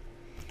n,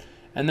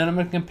 and then I'm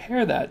going to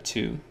compare that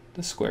to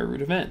the square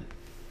root of n.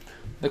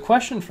 The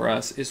question for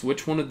us is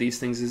which one of these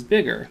things is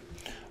bigger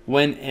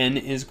when n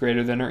is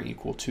greater than or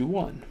equal to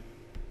 1.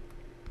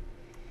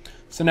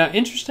 So now,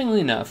 interestingly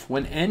enough,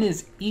 when n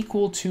is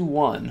equal to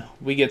 1,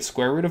 we get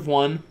square root of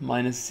 1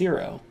 minus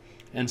 0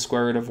 and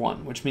square root of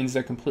 1, which means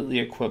they're completely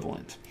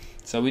equivalent.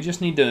 So we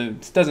just need to,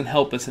 this doesn't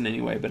help us in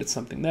any way, but it's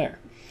something there.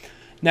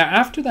 Now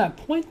after that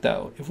point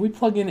though, if we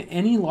plug in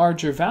any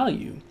larger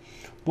value,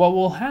 what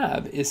we'll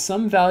have is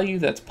some value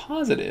that's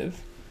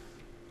positive,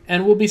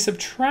 and we'll be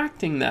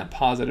subtracting that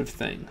positive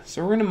thing.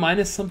 So we're going to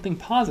minus something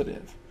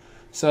positive.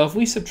 So if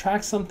we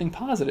subtract something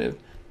positive,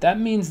 that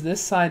means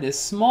this side is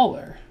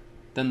smaller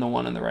than the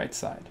one on the right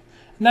side.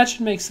 And that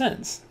should make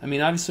sense. I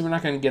mean, obviously we're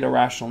not going to get a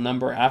rational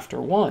number after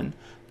 1,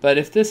 But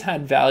if this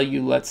had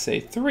value, let's say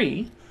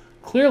 3,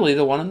 clearly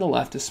the one on the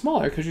left is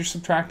smaller because you're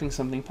subtracting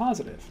something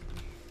positive.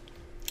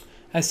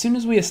 As soon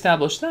as we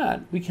establish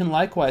that, we can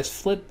likewise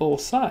flip both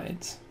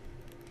sides,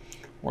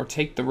 or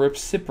take the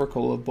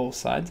reciprocal of both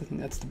sides. I think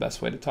that's the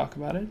best way to talk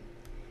about it.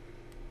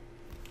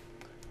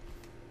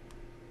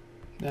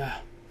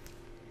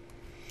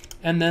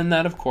 And then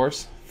that, of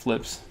course,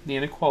 flips the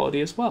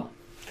inequality as well.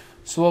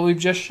 So what we've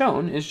just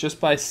shown is just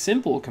by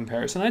simple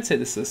comparison, I'd say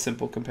this is a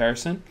simple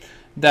comparison,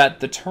 that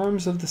the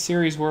terms of the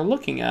series we're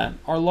looking at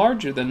are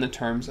larger than the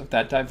terms of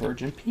that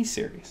divergent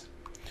p-series.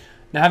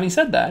 Now, having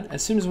said that,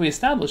 as soon as we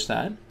establish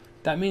that,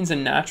 that means a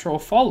natural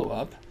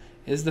follow-up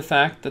is the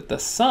fact that the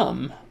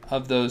sum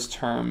of those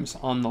terms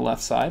on the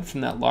left side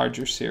from that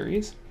larger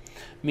series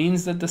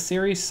means that the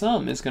series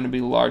sum is going to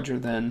be larger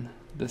than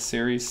the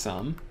series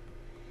sum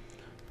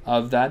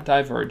of that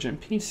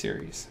divergent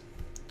p-series.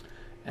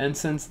 And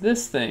since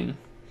this thing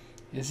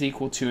is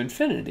equal to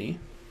infinity,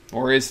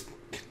 or is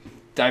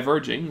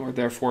diverging, or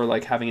therefore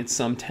like having its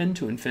sum tend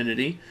to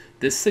infinity,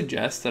 this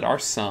suggests that our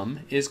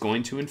sum is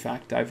going to in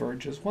fact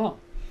diverge as well.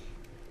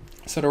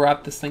 So to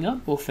wrap this thing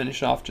up, we'll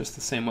finish off just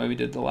the same way we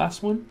did the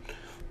last one.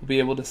 We'll be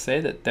able to say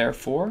that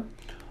therefore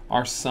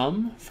our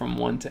sum from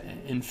 1 to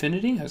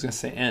infinity, I was going to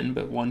say n,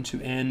 but 1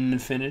 to n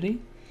infinity,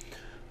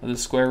 of the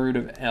square root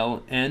of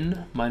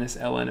ln minus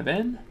ln of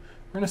n,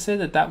 we're going to say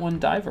that that one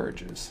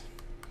diverges.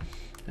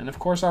 And of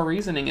course our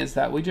reasoning is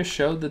that we just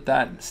showed that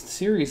that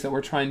series that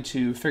we're trying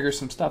to figure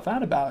some stuff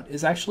out about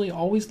is actually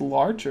always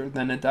larger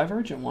than a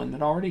divergent one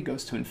that already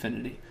goes to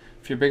infinity.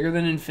 If you're bigger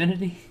than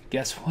infinity,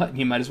 guess what?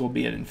 You might as well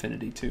be at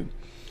infinity too.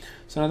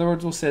 So in other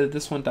words, we'll say that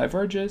this one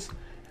diverges,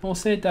 and we'll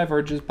say it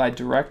diverges by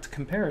direct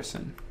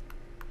comparison.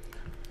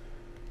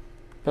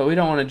 But we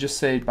don't want to just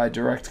say by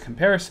direct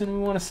comparison,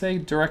 we want to say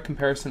direct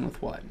comparison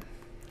with what?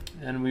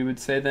 And we would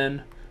say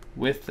then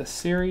with the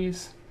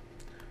series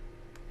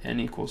n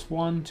equals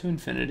 1 to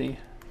infinity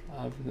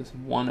of this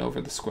 1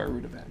 over the square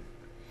root of n.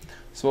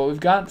 So what we've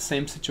got, the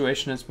same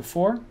situation as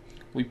before.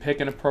 We pick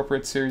an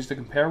appropriate series to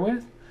compare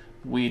with.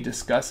 We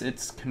discuss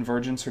its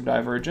convergence or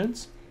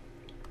divergence.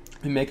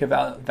 We make a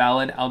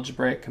valid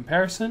algebraic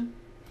comparison.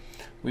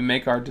 We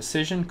make our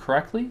decision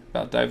correctly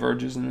about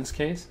diverges in this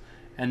case.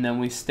 And then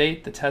we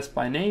state the test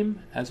by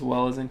name as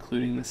well as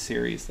including the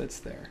series that's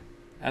there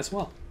as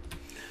well.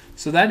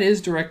 So that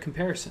is direct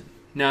comparison.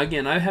 Now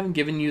again, I haven't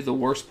given you the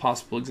worst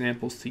possible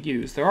examples to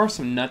use. There are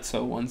some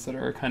nutso ones that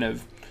are kind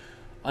of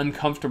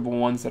uncomfortable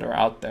ones that are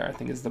out there, I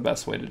think is the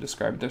best way to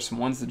describe it. There's some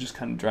ones that just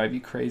kind of drive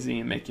you crazy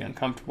and make you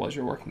uncomfortable as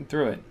you're working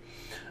through it.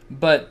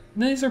 But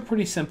these are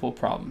pretty simple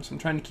problems. I'm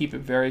trying to keep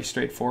it very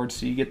straightforward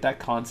so you get that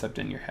concept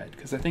in your head,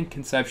 because I think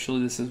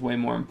conceptually this is way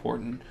more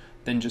important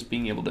than just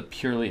being able to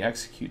purely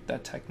execute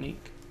that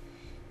technique.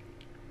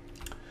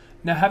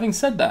 Now having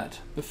said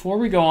that, before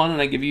we go on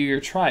and I give you your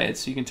try it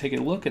so you can take a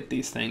look at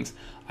these things,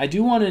 I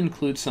do want to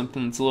include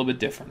something that's a little bit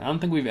different. I don't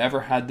think we've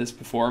ever had this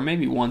before,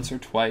 maybe once or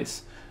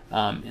twice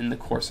in the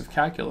course of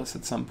calculus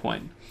at some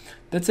point.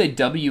 That's a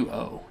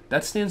WO.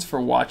 That stands for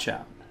watch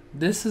out.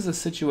 This is a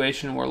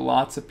situation where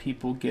lots of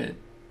people get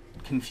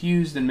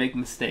confused and make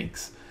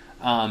mistakes.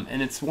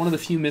 And it's one of the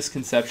few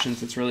misconceptions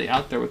that's really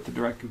out there with the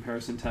direct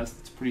comparison test.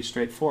 It's pretty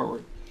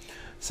straightforward.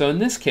 So in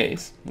this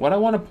case, what I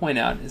want to point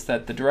out is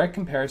that the direct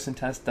comparison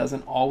test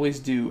doesn't always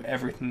do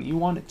everything you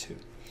want it to.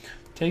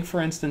 Take,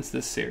 for instance,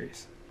 this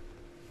series.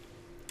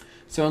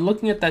 So in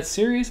looking at that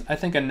series, I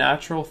think a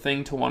natural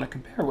thing to want to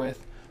compare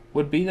with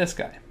would be this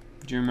guy.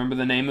 Do you remember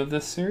the name of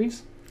this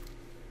series?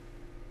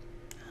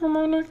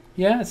 Harmonic.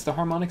 Yeah, it's the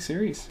harmonic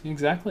series,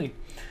 exactly.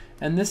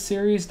 And this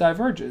series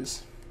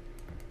diverges.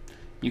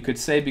 You could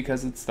say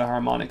because it's the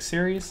harmonic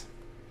series,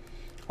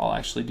 I'll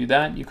actually do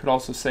that. You could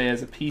also say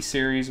as a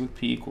p-series with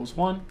p equals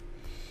 1,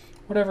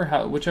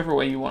 whichever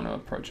way you want to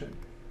approach it.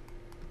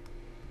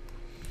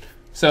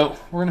 So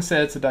we're going to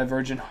say it's a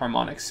divergent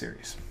harmonic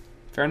series.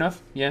 Fair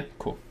enough? Yeah?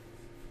 Cool.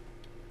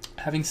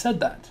 Having said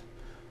that,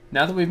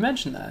 now that we've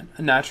mentioned that,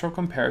 a natural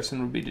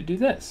comparison would be to do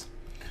this.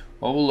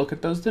 Well, we'll look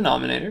at those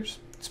denominators.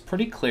 It's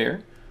pretty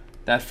clear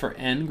that for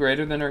n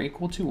greater than or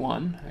equal to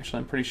 1, actually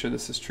I'm pretty sure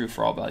this is true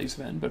for all values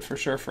of n, but for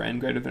sure for n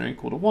greater than or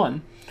equal to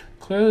 1,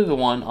 clearly the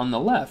one on the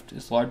left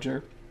is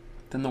larger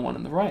than the one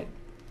on the right.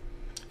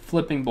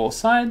 Flipping both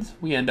sides,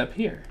 we end up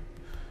here.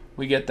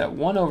 We get that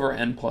 1 over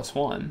n plus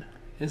 1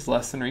 is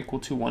less than or equal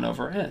to 1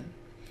 over n.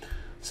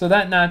 So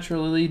that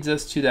naturally leads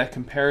us to that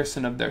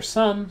comparison of their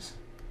sums.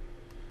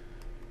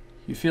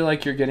 You feel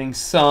like you're getting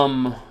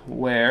some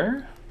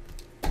where?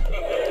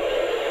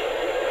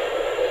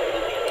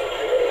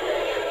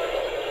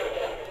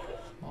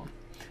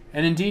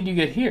 And indeed you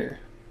get here.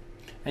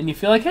 And you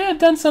feel like, hey, I've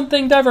done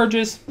something,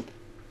 diverges.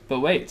 But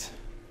wait.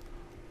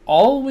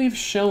 All we've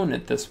shown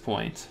at this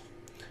point,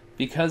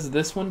 because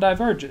this one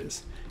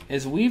diverges,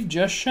 is we've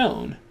just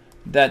shown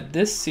that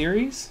this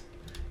series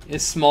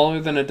is smaller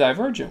than a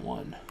divergent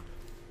one.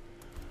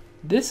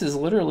 This is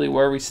literally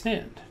where we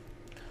stand.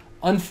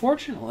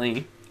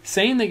 Unfortunately,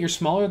 saying that you're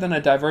smaller than a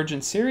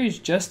divergent series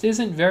just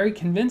isn't very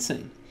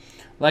convincing.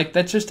 Like,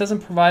 that just doesn't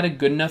provide a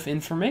good enough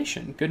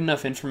information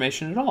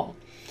at all.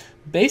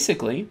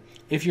 Basically,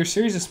 if your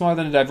series is smaller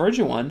than a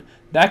divergent one,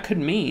 that could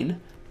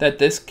mean that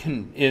this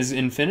is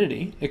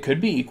infinity. It could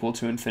be equal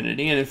to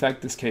infinity, and in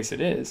fact, this case it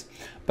is.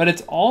 But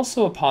it's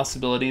also a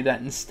possibility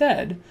that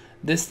instead,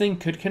 this thing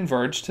could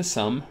converge to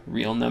some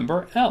real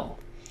number L.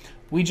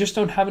 We just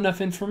don't have enough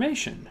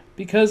information.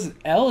 Because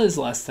L is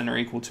less than or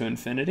equal to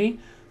infinity,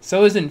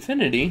 so is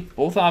infinity.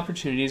 Both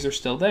opportunities are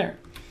still there.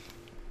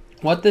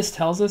 What this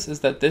tells us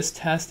is that this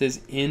test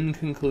is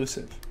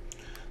inconclusive.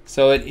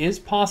 So it is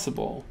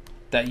possible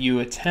that you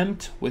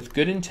attempt with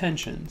good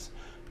intentions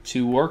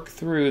to work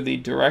through the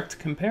direct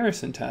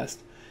comparison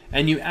test,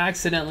 and you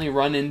accidentally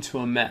run into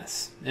a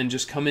mess and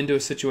just come into a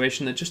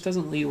situation that just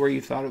doesn't lead where you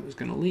thought it was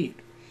going to lead.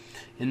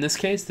 In this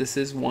case, this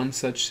is one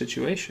such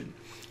situation.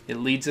 It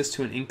leads us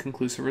to an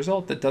inconclusive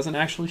result that doesn't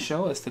actually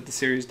show us that the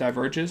series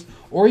diverges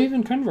or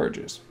even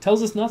converges. It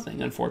tells us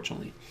nothing,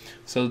 unfortunately.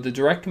 So the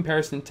direct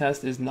comparison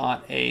test is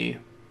not a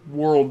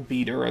world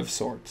beater of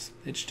sorts.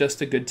 It's just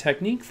a good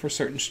technique for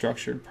certain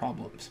structured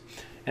problems.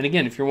 And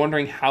again, if you're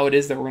wondering how it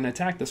is that we're going to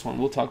attack this one,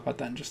 we'll talk about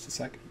that in just a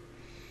second.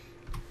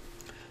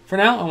 For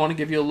now, I want to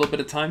give you a little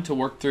bit of time to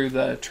work through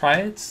the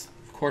triads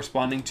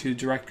corresponding to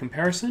direct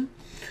comparison.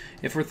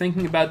 If we're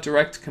thinking about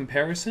direct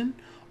comparison,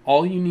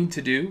 all you need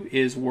to do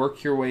is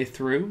work your way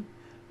through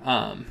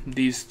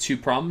these two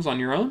problems on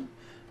your own.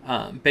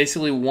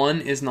 Basically,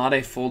 one is not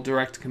a full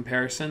direct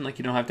comparison, like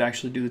you don't have to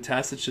actually do the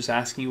test, it's just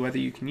asking you whether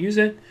you can use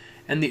it.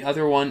 And the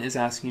other one is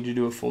asking you to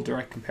do a full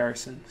direct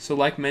comparison. So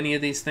like many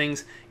of these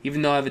things,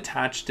 even though I've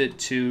attached it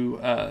to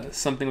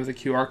something with a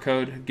QR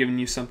code, given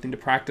you something to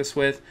practice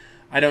with,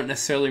 I don't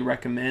necessarily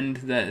recommend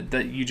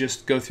that you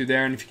just go through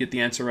there and if you get the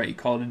answer right, you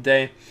call it a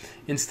day.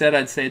 Instead,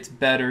 I'd say it's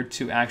better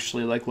to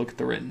actually look at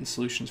the written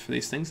solutions for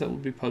these things that will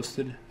be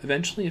posted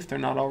eventually if they're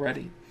not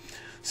already.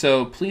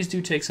 So please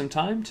do take some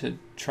time to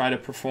try to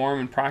perform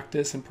and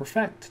practice and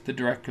perfect the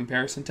direct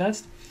comparison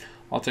test.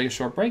 I'll take a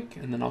short break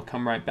and then I'll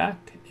come right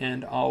back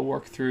and I'll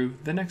work through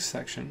the next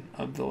section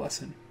of the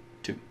lesson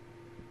too.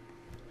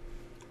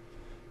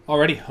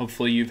 Alrighty,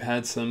 hopefully you've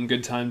had some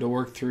good time to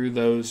work through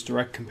those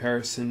direct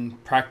comparison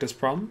practice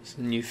problems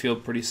and you feel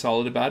pretty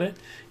solid about it,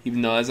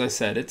 even though, as I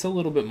said, it's a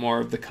little bit more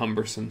of the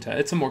cumbersome test.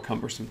 It's a more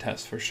cumbersome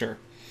test for sure.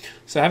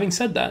 So having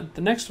said that,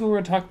 the next one we're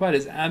going to talk about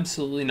is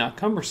absolutely not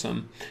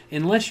cumbersome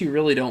unless you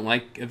really don't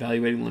like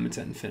evaluating limits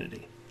at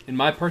infinity. In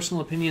my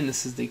personal opinion,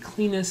 this is the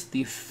cleanest,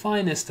 the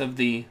finest of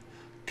the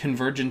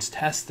convergence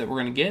tests that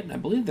we're going to get. And I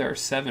believe there are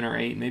 7 or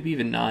 8, maybe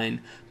even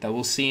 9 that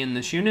we'll see in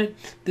this unit.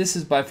 This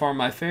is by far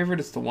my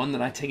favorite. It's the one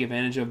that I take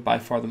advantage of by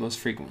far the most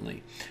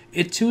frequently.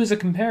 It too is a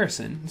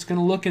comparison. It's going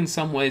to look in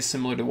some ways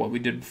similar to what we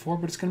did before,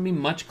 but it's going to be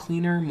much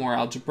cleaner, more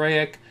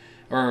algebraic,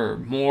 or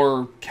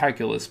more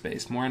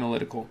calculus-based, more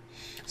analytical.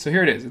 So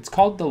here it is. It's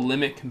called the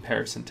limit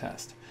comparison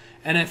test.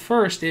 And at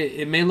first,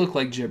 it may look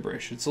like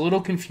gibberish. It's a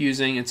little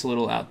confusing. It's a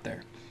little out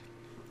there.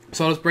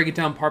 So I'll just break it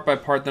down part by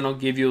part, then I'll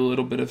give you a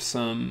little bit of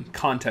some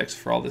context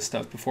for all this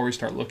stuff before we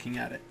start looking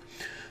at it.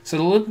 So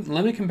the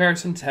limit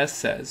comparison test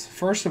says,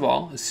 first of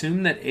all,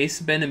 assume that a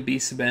sub n and b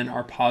sub n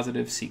are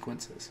positive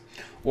sequences.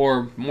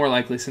 Or more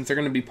likely, since they're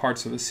going to be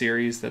parts of a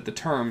series, that the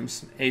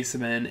terms a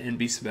sub n and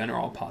b sub n are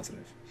all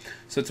positive.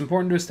 So it's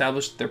important to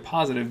establish that they're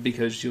positive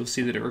because you'll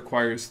see that it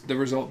requires, the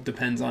result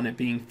depends on it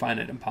being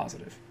finite and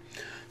positive.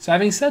 So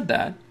having said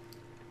that,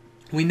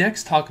 we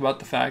next talk about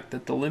the fact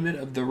that the limit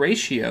of the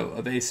ratio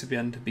of a sub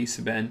n to b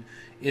sub n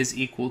is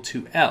equal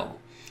to L,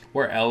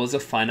 where L is a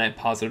finite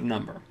positive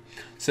number.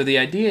 So the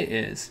idea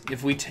is,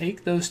 if we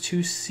take those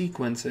two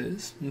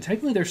sequences, and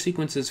technically they're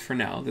sequences for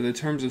now, they're the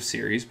terms of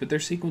series, but they're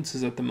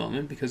sequences at the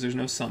moment because there's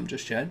no sum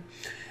just yet,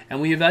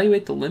 and we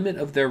evaluate the limit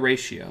of their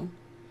ratio,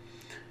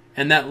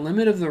 and that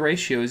limit of the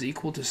ratio is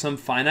equal to some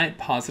finite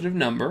positive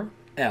number,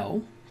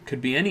 L, could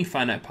be any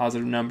finite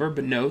positive number,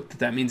 but note that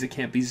that means it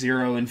can't be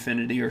 0,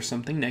 infinity, or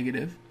something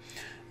negative.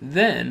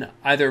 Then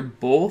either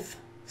both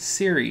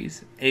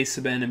series a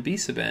sub n and b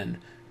sub n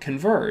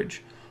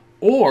converge,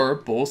 or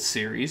both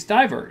series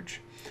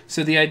diverge.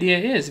 So the idea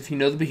is, if you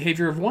know the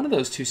behavior of one of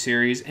those two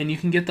series, and you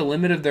can get the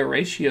limit of their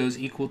ratios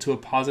equal to a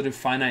positive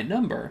finite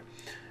number,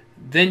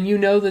 then you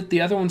know that the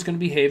other one's going to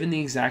behave in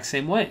the exact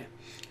same way.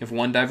 If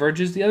one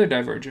diverges, the other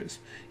diverges.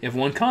 If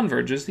one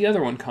converges, the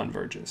other one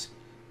converges.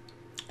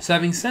 So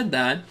having said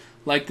that,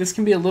 this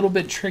can be a little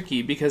bit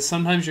tricky because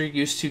sometimes you're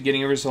used to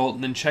getting a result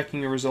and then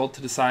checking a result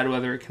to decide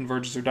whether it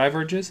converges or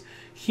diverges.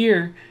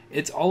 Here,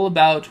 it's all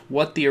about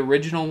what the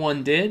original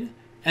one did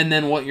and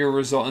then what your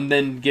result, and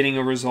then getting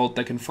a result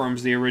that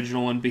confirms the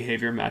original one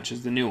behavior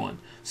matches the new one.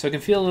 So it can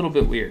feel a little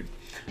bit weird.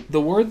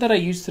 The word that I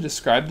use to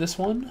describe this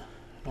one,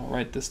 I'll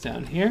write this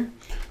down here.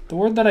 The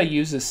word that I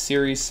use is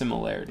series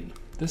similarity.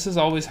 This is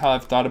always how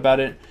I've thought about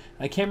it.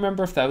 I can't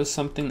remember if that was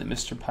something that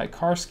Mr.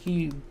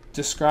 Pikarski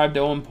described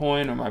at one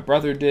point, or my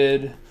brother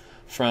did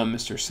from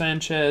Mr.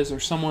 Sanchez, or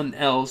someone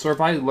else, or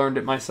if I learned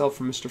it myself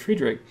from Mr.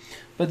 Friedrich.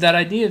 But that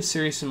idea of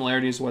series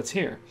similarity is what's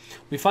here.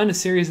 We find a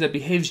series that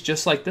behaves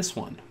just like this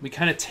one. We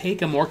kind of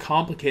take a more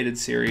complicated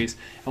series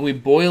and we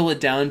boil it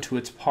down to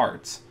its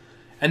parts.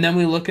 And then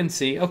we look and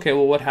see, okay,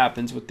 well, what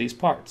happens with these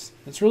parts?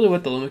 That's really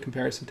what the limit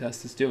comparison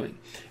test is doing.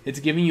 It's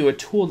giving you a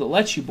tool that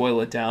lets you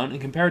boil it down and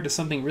compare it to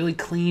something really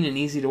clean and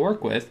easy to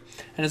work with.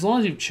 And as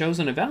long as you've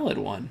chosen a valid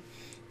one,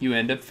 you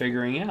end up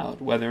figuring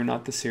out whether or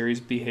not the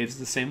series behaves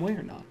the same way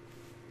or not.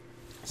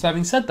 So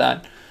having said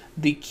that,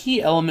 the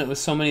key element with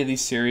so many of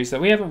these series that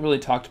we haven't really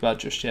talked about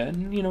just yet,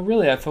 and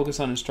really I focus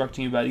on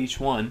instructing you about each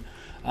one,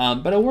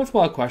 but a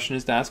worthwhile question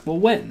is to ask, well,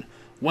 when?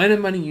 When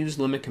am I going to use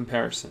limit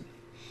comparison?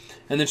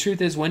 And the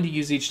truth is, when to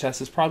use each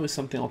test is probably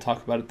something I'll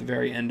talk about at the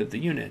very end of the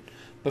unit.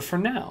 But for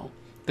now,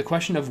 the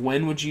question of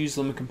when would you use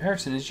limit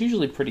comparison is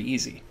usually pretty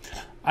easy.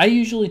 I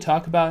usually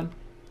talk about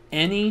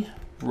any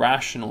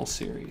rational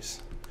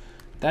series.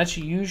 That's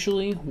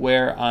usually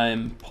where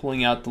I'm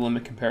pulling out the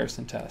limit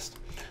comparison test.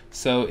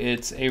 So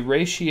it's a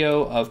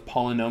ratio of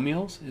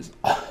polynomials is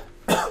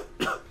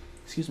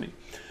excuse me.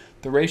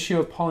 The ratio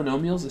of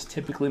polynomials is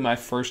typically my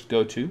first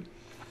go-to.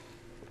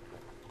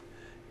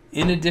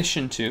 In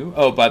addition to,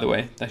 oh, by the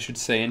way, I should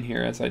say in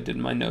here, as I did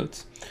in my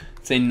notes,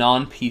 it's a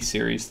non-P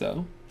series,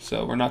 though.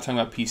 So we're not talking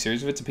about P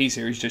series. If it's a P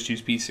series, just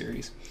use P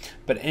series.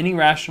 But any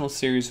rational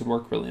series would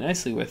work really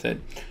nicely with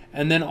it.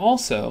 And then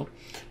also,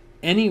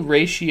 any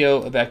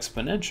ratio of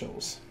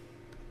exponentials.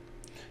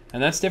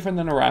 And that's different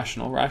than a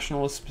rational.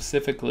 Rational is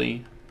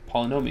specifically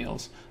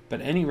polynomials.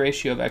 But any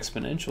ratio of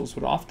exponentials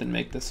would often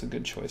make this a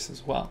good choice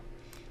as well.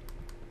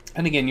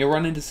 And again, you'll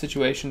run into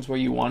situations where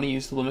you want to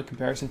use the limit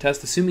comparison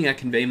test, assuming I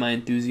convey my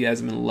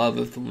enthusiasm and love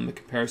of the limit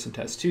comparison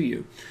test to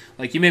you.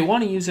 Like, you may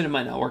want to use it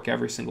might not work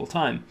every single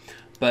time,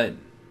 but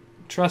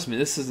trust me,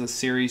 this is a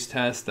series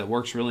test that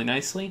works really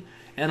nicely.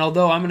 And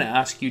although I'm going to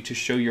ask you to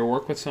show your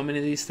work with so many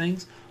of these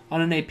things,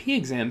 on an AP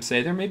exam,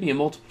 say, there may be a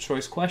multiple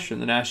choice question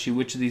that asks you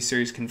which of these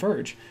series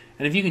converge.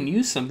 And if you can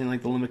use something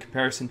like the limit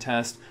comparison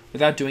test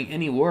without doing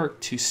any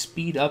work to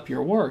speed up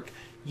your work,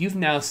 you've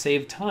now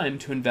saved time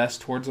to invest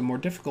towards a more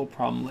difficult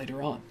problem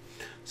later on.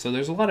 So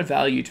there's a lot of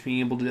value to being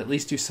able to at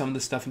least do some of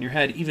the stuff in your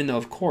head, even though,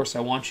 of course,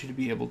 I want you to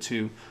be able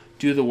to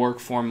do the work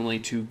formally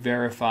to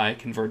verify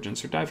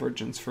convergence or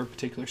divergence for a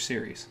particular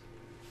series.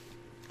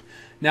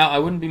 Now, I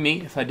wouldn't be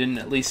me if I didn't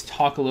at least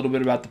talk a little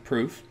bit about the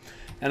proof.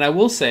 And I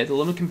will say the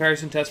limit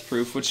comparison test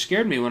proof, which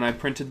scared me when I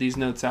printed these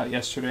notes out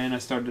yesterday and I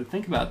started to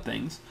think about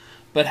things.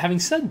 But having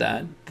said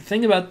that, the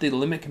thing about the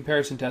limit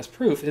comparison test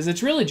proof is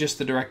it's really just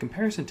the direct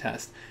comparison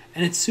test,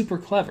 and it's super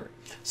clever.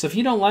 So if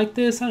you don't like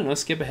this, I don't know,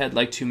 skip ahead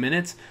like 2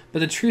 minutes. But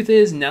the truth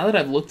is, now that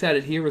I've looked at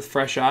it here with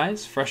fresh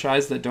eyes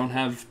that don't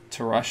have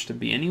to rush to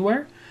be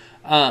anywhere,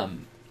 I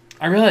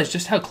realize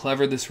just how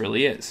clever this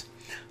really is.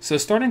 So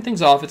starting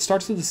things off, it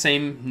starts with the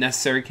same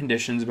necessary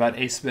conditions about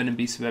a sub n and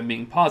b sub n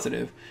being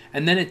positive,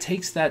 and then it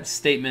takes that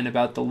statement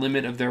about the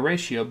limit of their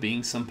ratio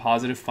being some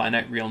positive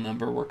finite real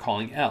number we're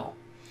calling L.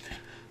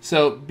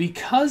 So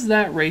because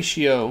that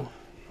ratio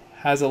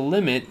has a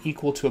limit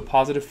equal to a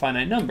positive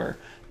finite number,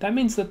 that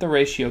means that the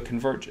ratio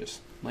converges.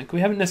 Like,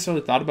 we haven't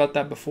necessarily thought about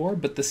that before,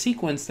 but the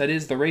sequence that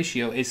is the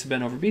ratio a sub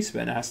n over b sub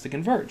n has to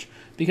converge,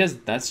 because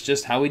that's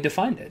just how we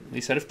defined it. We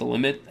said if the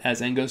limit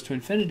as n goes to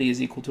infinity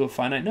is equal to a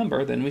finite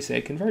number, then we say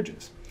it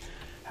converges.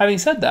 Having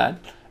said that,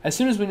 as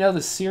soon as we know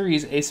the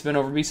series a sub n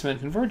over b sub n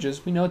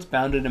converges, we know it's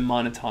bounded and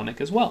monotonic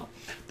as well.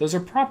 Those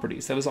are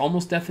properties. That was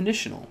almost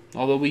definitional.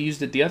 Although we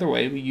used it the other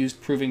way, we used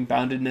proving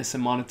boundedness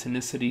and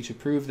monotonicity to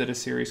prove that a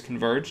series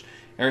converged,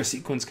 or a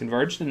sequence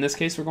converged. In this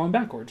case, we're going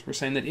backwards. We're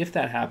saying that if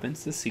that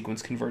happens, the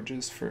sequence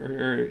converges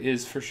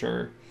is for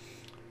sure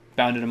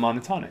bounded and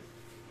monotonic.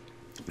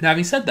 Now,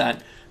 having said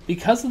that,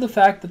 because of the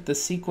fact that the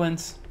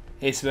sequence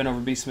a sub n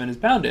over b sub n is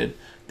bounded,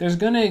 there's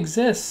going to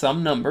exist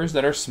some numbers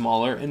that are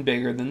smaller and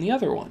bigger than the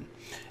other one.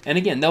 And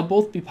again, they'll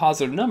both be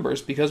positive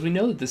numbers because we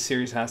know that this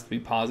series has to be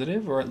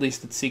positive, or at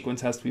least its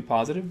sequence has to be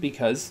positive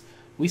because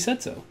we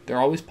said so. They're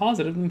always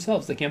positive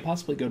themselves. They can't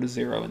possibly go to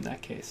 0 in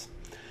that case.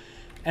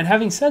 And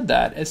having said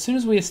that, as soon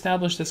as we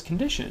establish this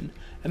condition,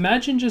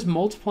 imagine just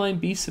multiplying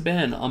b sub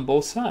n on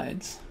both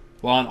sides,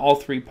 well, on all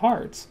three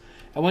parts.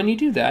 And when you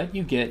do that,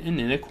 you get an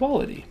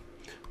inequality.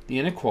 The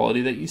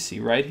inequality that you see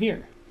right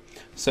here.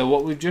 So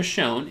what we've just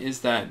shown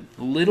is that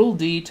little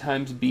d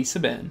times b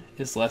sub n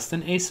is less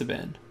than a sub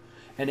n,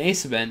 and a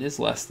sub n is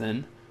less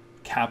than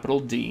capital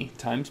D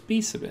times b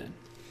sub n.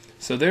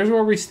 So there's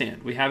where we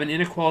stand. We have an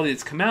inequality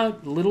that's come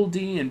out. Little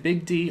d and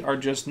big D are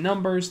just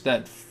numbers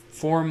that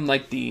form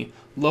like the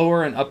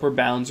lower and upper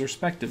bounds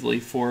respectively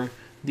for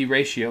the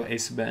ratio a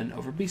sub n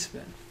over b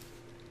sub n.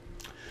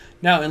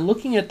 Now, in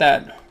looking at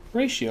that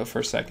ratio for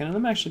a second, and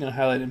I'm actually going to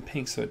highlight in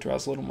pink so it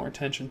draws a little more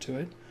attention to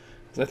it,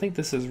 because I think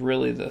this is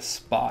really the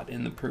spot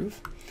in the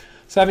proof.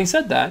 So having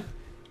said that,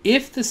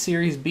 if the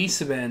series b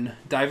sub n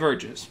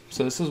diverges,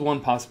 so this is one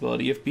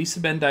possibility, if b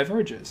sub n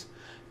diverges,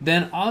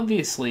 then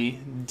obviously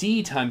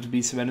d times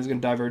b sub n is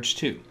going to diverge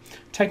too.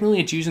 Technically,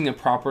 it's using a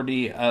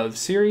property of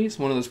series,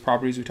 one of those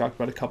properties we talked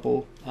about a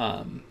couple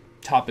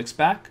topics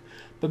back.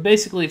 But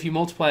basically, if you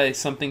multiply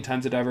something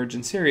times a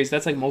divergent series,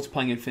 that's like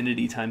multiplying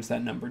infinity times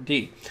that number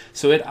d.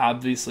 So it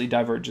obviously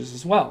diverges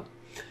as well.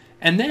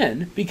 And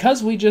then,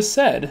 because we just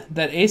said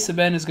that a sub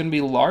n is going to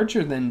be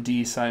larger than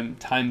d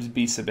times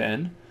b sub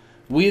n,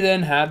 We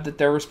then have that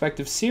their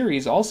respective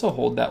series also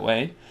hold that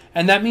way,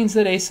 and that means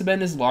that a sub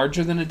n is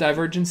larger than a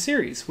divergent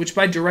series, which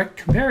by direct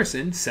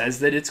comparison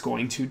says that it's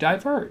going to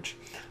diverge.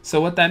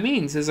 So what that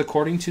means is,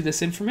 according to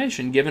this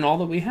information, given all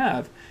that we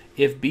have,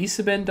 if b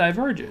sub n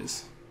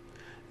diverges,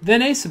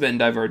 then a sub n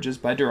diverges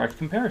by direct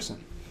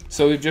comparison.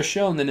 So we've just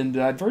shown that in the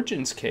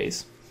divergence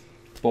case,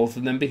 both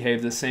of them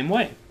behave the same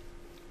way.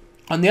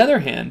 On the other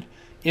hand,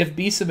 if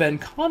b sub n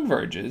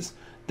converges,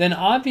 then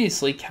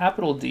obviously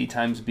capital D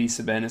times b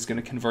sub n is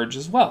going to converge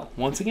as well.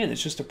 Once again,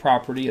 it's just a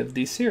property of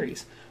these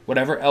series.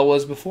 Whatever L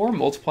was before,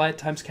 multiply it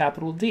times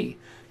capital D.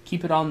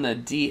 Keep it on the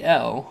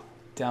DL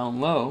down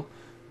low,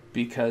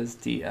 because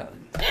DL...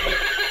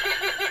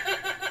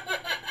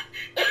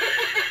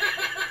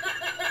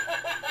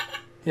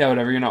 Yeah,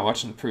 whatever, you're not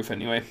watching the proof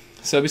anyway.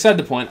 So beside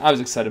the point, I was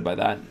excited by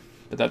that,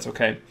 but that's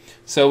okay.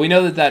 So we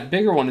know that that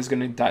bigger one is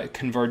going to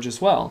converge as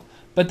well.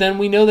 But then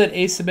we know that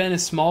a sub n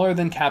is smaller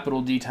than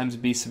capital D times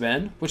b sub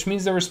n, which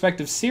means their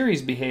respective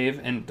series behave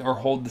or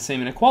hold the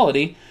same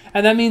inequality,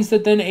 and that means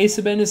that then a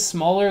sub n is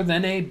smaller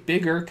than a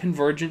bigger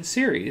convergent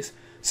series.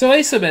 So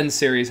a sub n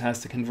series has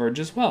to converge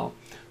as well.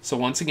 So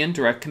once again,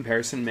 direct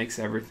comparison makes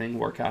everything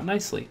work out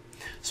nicely.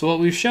 So what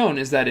we've shown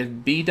is that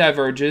if b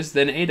diverges,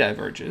 then a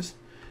diverges,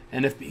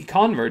 and if b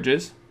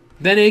converges,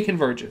 then a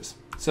converges.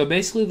 So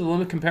basically the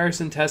limit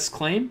comparison tests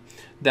claim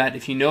that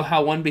if you know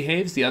how one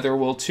behaves, the other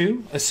will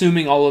too,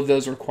 assuming all of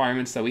those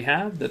requirements that we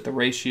have, that the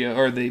ratio,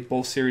 or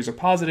both series are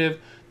positive,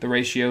 the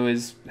ratio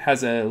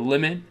has a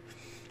limit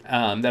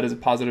that is a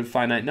positive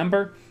finite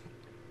number,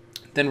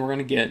 then we're going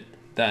to get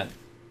that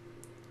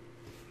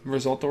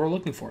result that we're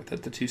looking for,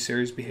 that the two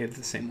series behave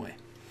the same way.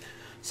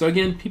 So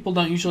again, people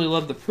don't usually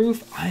love the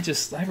proof. I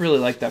really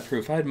like that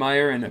proof. I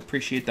admire and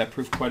appreciate that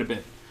proof quite a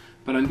bit.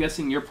 But I'm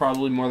guessing you're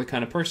probably more the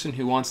kind of person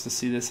who wants to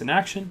see this in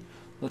action.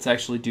 Let's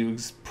actually do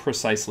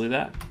precisely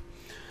that.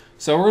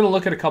 So we're going to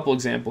look at a couple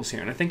examples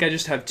here, and I think I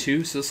just have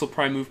two, so this will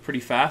probably move pretty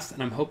fast,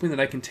 and I'm hoping that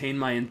I contain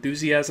my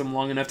enthusiasm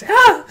long enough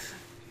to...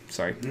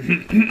 Sorry.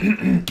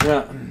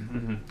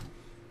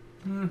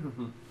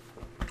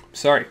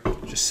 Sorry.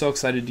 Just so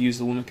excited to use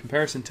the limit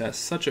comparison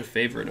test. Such a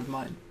favorite of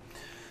mine.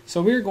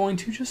 So we're going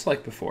to, just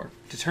like before,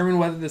 determine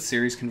whether the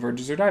series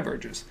converges or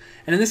diverges.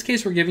 And in this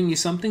case, we're giving you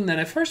something that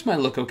at first might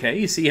look okay.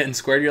 You see n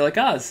squared, you're like,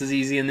 ah, this is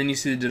easy. And then you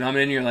see the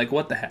denominator, and you're like,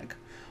 what the heck?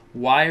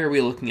 Why are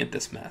we looking at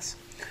this mess?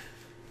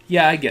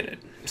 Yeah, I get it.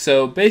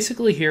 So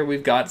basically here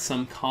we've got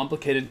some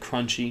complicated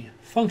crunchy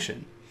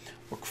function,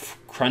 or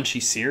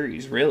crunchy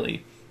series,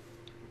 really.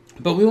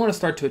 But we want to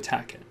start to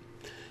attack it.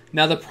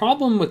 Now the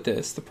problem with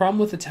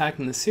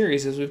attacking the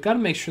series is we've got to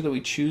make sure that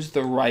we choose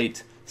the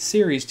right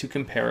series to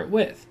compare it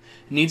with.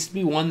 It needs to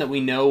be one that we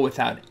know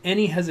without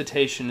any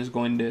hesitation is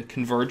going to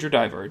converge or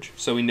diverge,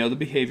 so we know the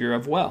behavior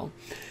of well.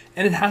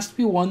 And it has to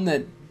be one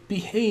that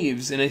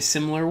behaves in a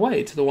similar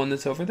way to the one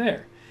that's over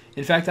there.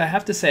 In fact, I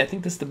have to say, I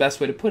think this is the best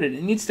way to put it.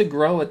 It needs to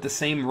grow at the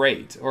same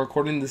rate, or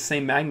according to the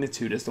same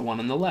magnitude as the one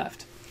on the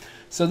left.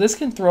 So this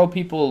can throw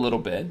people a little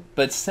bit,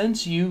 but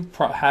since you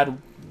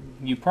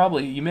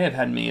may have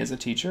had me as a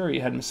teacher, or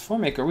you had Ms.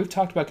 Formaker, we've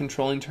talked about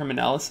controlling term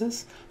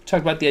analysis. We've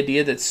talked about the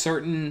idea that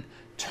certain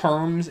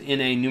terms in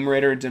a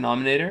numerator and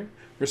denominator,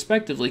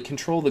 respectively,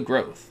 control the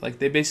growth. Like,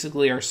 they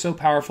basically are so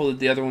powerful that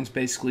the other ones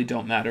basically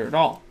don't matter at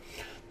all.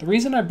 The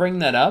reason I bring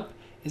that up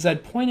is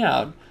I'd point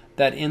out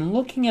that in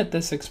looking at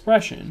this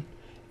expression,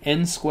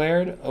 n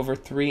squared over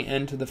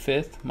 3n to the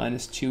fifth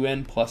minus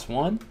 2n plus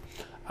 1,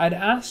 I'd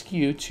ask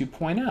you to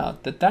point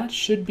out that that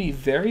should be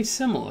very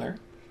similar.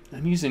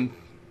 I'm using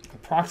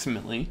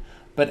approximately,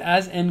 but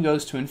as n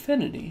goes to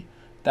infinity,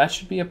 that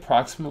should be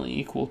approximately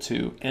equal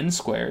to n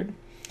squared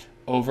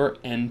over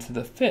n to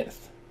the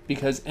fifth,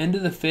 because n to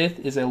the fifth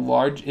is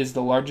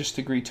the largest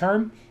degree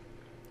term,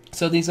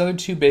 so these other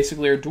two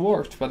basically are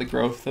dwarfed by the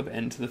growth of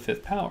n to the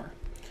fifth power.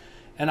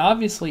 And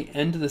obviously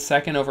n to the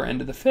second over n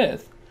to the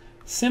fifth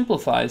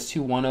simplifies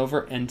to 1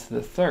 over n to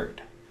the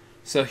third.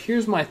 So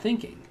here's my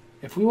thinking.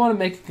 If we want to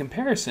make a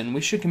comparison,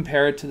 we should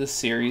compare it to the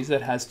series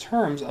that has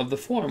terms of the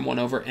form 1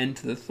 over n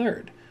to the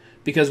third.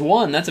 Because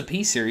 1, that's a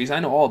p-series, I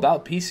know all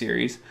about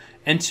p-series,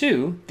 and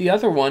 2, the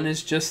other one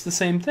is just the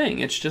same thing.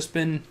 It's just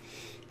been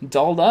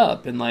dolled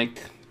up and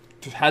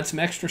had some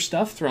extra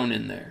stuff thrown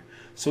in there.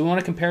 So we want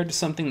to compare it to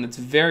something that's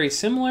very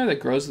similar,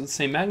 that grows at the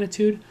same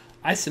magnitude.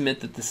 I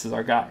submit that this is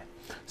our guy.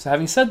 So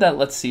having said that,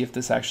 let's see if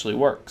this actually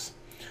works.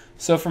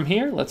 So from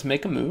here, let's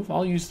make a move.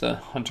 I'll use the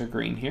hunter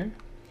green here.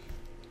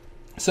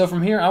 So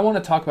from here, I want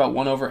to talk about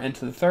 1 over n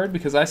to the third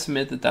because I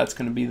submit that that's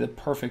going to be the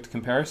perfect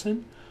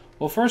comparison.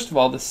 Well, first of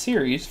all, the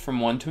series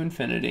from 1 to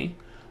infinity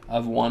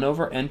of 1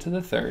 over n to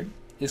the third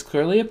is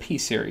clearly a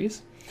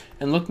p-series.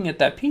 And looking at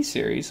that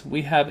p-series,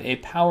 we have a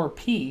power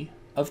p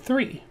of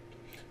 3.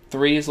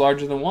 3 is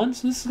larger than 1,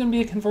 so this is going to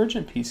be a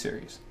convergent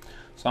p-series.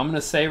 So I'm going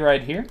to say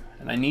right here,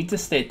 and I need to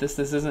state this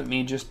isn't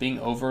me just being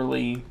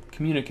overly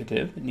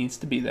communicative, it needs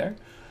to be there.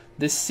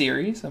 This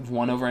series of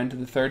 1 over n to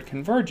the third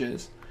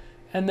converges,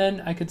 and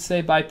then I could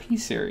say by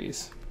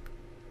p-series.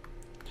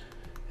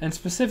 And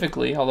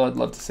specifically, although I'd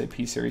love to say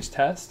p-series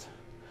test,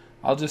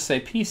 I'll just say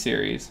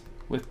p-series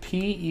with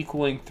p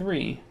equaling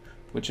 3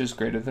 which is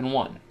greater than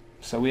 1.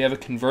 So we have a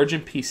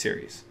convergent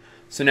p-series.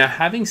 So now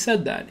having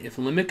said that, if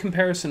limit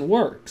comparison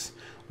works,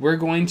 we're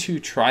going to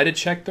try to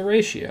check the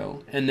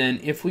ratio, and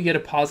then if we get a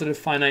positive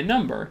finite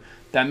number,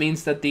 that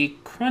means that the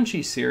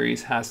crunchy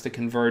series has to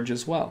converge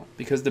as well,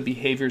 because the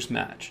behaviors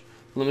match.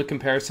 Limit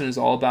comparison is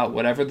all about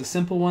whatever the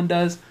simple one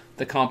does,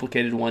 the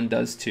complicated one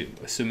does too,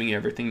 assuming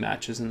everything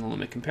matches in the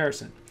limit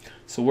comparison.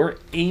 So we're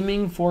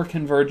aiming for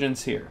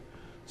convergence here.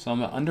 So I'm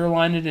going to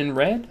underline it in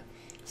red,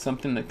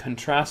 something that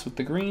contrasts with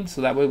the green,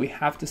 so that way we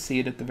have to see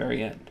it at the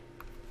very end.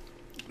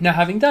 Now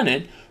having done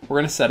it, we're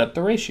going to set up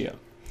the ratio.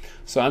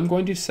 So I'm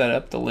going to set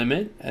up the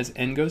limit as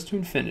n goes to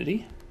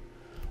infinity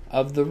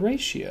of the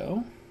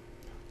ratio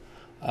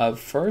of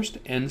first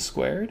n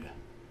squared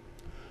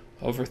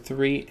over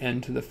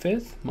 3n to the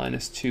 5th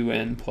minus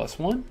 2n plus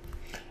 1.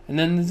 And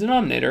then the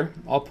denominator,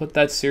 I'll put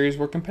that series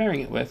we're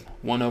comparing it with,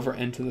 1 over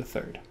n to the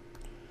 3rd.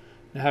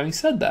 Now having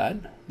said that,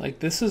 like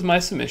this is my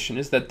submission,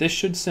 is that this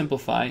should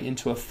simplify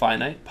into a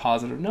finite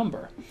positive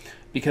number.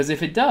 Because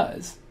if it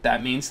does,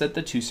 that means that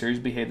the two series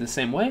behave the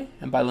same way,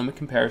 and by limit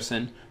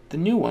comparison, the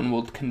new one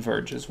will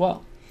converge as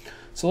well.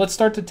 So let's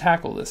start to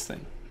tackle this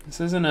thing. This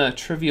isn't a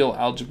trivial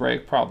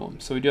algebraic problem,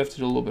 so we do have to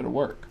do a little bit of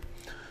work.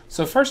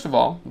 So first of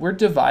all, we're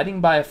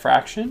dividing by a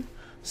fraction.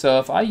 So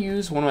if I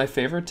use one of my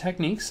favorite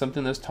techniques,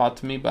 something that's taught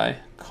to me by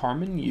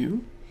Carmen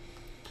Yu,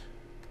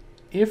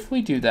 if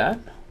we do that,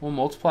 we'll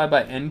multiply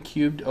by n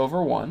cubed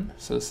over 1.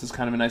 So this is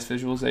kind of a nice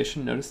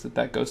visualization. Notice that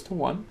that goes to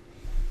 1.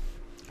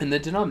 In the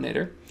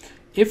denominator,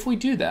 if we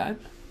do that,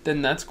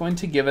 then that's going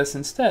to give us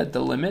instead the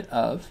limit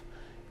of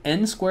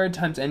n squared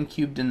times n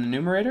cubed in the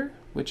numerator,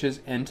 which is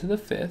n to the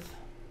 5th,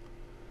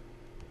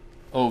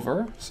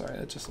 over, sorry,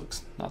 that just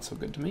looks not so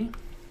good to me,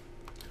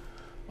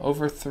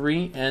 over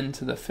 3n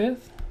to the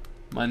 5th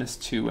minus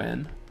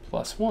 2n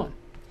plus 1.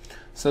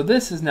 So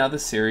this is now the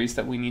series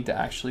that we need to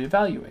actually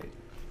evaluate.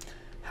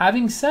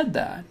 Having said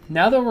that,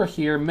 now that we're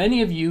here,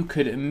 many of you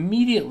could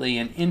immediately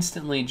and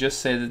instantly just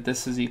say that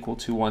this is equal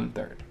to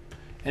 1/3.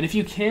 And if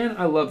you can,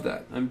 I love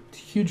that. I'm a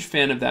huge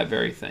fan of that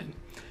very thing.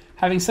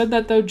 Having said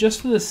that though,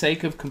 just for the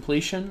sake of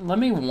completion, let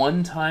me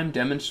one time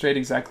demonstrate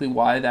exactly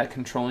why that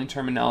controlling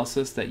term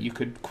analysis that you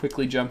could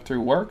quickly jump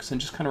through works,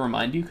 and just kind of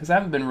remind you, because I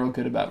haven't been real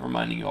good about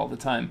reminding you all the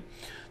time.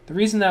 The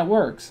reason that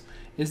works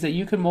is that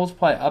you can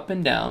multiply up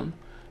and down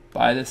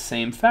by the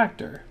same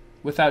factor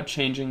without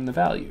changing the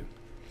value.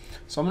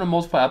 So I'm going to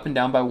multiply up and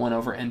down by 1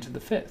 over n to the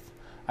 5th.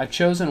 I've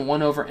chosen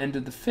 1 over n to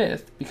the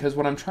 5th because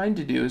what I'm trying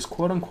to do is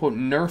quote-unquote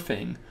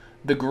nerfing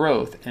the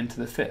growth n to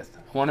the 5th.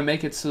 I want to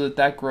make it so that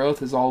that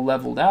growth is all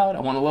leveled out. I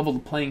want to level the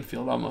playing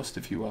field almost,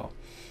 if you will.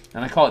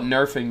 And I call it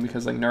nerfing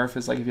because like nerf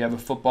is like if you have a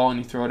football and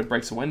you throw it, it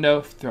breaks a window.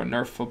 If you throw a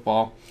nerf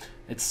football,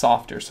 it's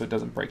softer so it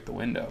doesn't break the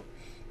window.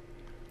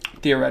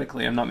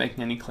 Theoretically, I'm not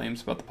making any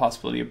claims about the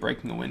possibility of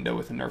breaking a window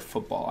with a nerf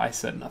football. I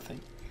said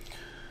nothing.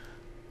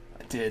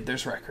 I did,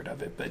 there's record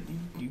of it, but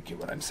you get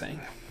what I'm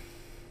saying.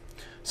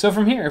 So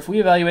from here, if we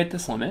evaluate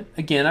this limit,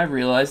 again, I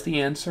realize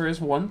the answer is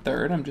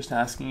 1/3. I'm just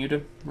asking you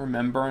to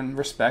remember and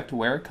respect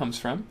where it comes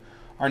from.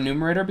 Our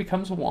numerator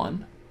becomes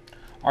 1.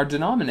 Our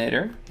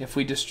denominator, if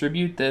we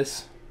distribute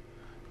this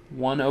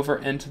 1 over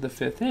n to the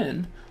 5th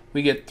in,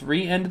 we get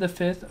 3n to the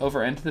 5th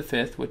over n to the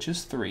 5th, which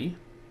is 3,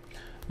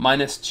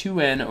 minus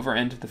 2n over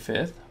n to the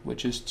 5th,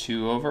 which is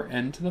 2 over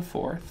n to the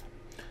 4th,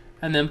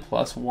 and then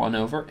plus 1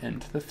 over n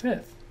to the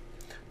 5th.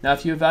 Now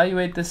if you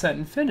evaluate this at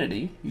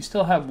infinity, you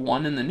still have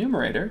 1 in the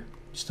numerator,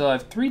 you still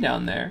have 3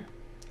 down there,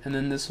 and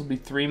then this will be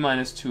 3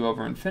 minus 2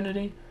 over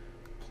infinity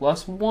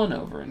plus 1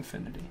 over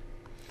infinity.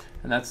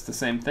 And that's the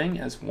same thing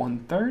as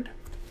 1/3.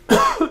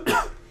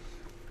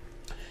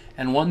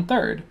 And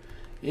 1/3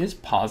 is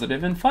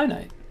positive and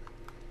finite.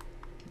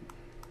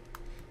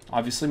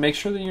 Obviously make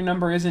sure that your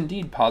number is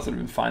indeed positive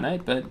and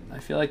finite, but I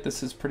feel like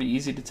this is pretty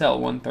easy to tell.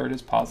 1/3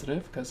 is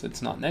positive because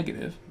it's not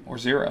negative, or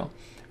 0,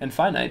 and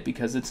finite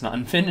because it's not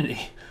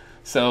infinity.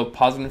 So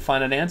positive and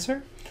finite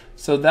answer.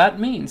 So that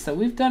means that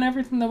we've done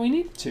everything that we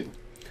needed to.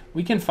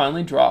 We can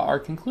finally draw our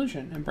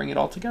conclusion and bring it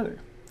all together.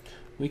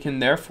 We can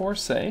therefore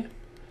say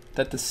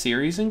that the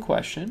series in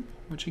question,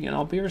 which again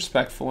I'll be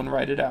respectful and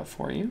write it out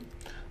for you,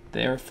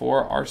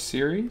 therefore our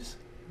series,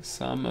 the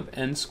sum of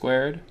n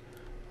squared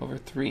over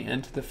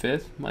 3n to the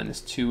 5th minus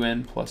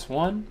 2n plus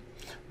 1,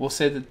 we'll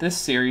say that this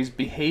series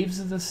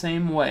behaves the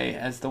same way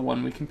as the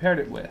one we compared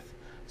it with.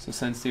 So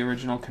since the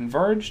original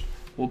converged,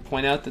 we'll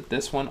point out that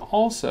this one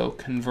also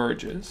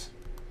converges,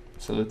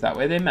 so that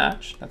way they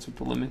match. That's what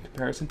the limit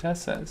comparison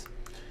test says.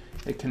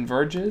 It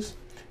converges,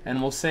 and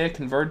we'll say it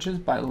converges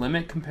by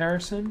limit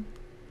comparison.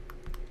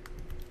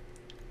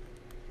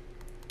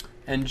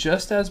 And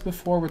just as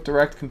before with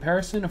direct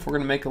comparison, if we're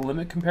going to make a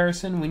limit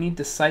comparison, we need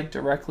to cite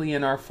directly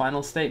in our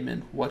final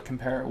statement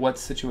what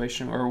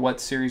situation or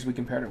what series we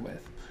compared it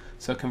with.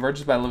 So it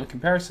converges by limit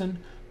comparison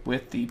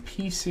with the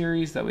p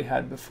series that we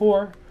had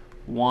before,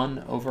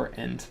 1 over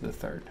n to the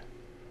 3rd.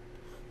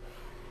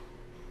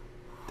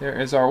 There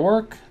is our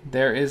work.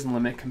 There is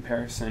limit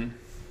comparison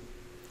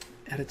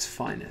at its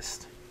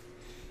finest.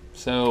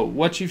 So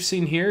what you've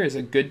seen here is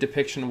a good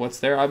depiction of what's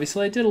there.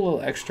 Obviously, I did a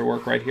little extra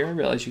work right here. I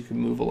realized you could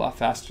move a lot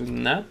faster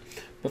than that.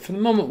 But for the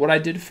moment, what I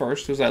did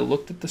first was I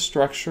looked at the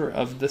structure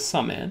of the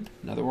summand,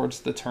 in other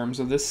words, the terms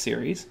of this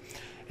series,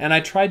 and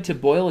I tried to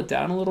boil it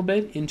down a little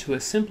bit into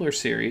a simpler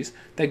series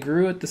that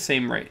grew at the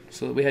same rate,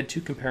 so that we had two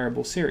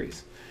comparable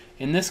series.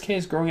 In this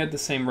case, growing at the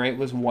same rate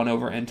was 1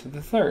 over n to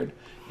the third,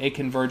 a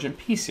convergent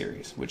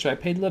p-series, which I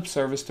paid lip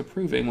service to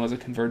proving was a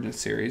convergent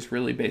series,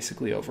 really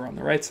basically over on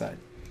the right side.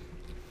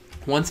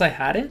 Once I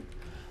had it,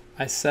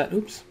 I set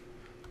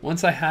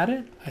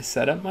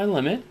up my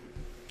limit.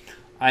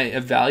 I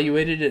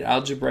evaluated it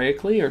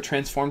algebraically or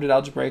transformed it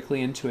algebraically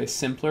into a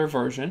simpler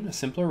version, a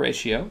simpler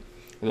ratio,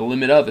 or the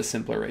limit of a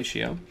simpler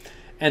ratio.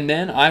 And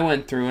then I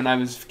went through and I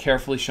was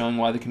carefully showing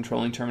why the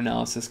controlling term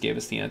analysis gave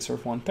us the answer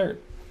of 1/3.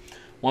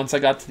 Once I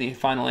got to the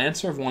final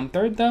answer of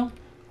 1/3 though,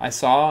 I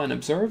saw and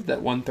observed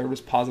that 1/3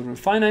 was positive and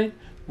finite,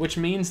 which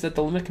means that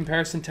the limit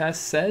comparison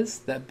test says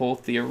that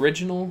both the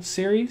original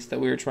series that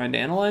we were trying to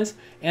analyze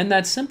and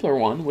that simpler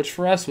one, which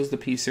for us was the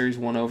p-series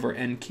 1 over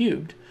n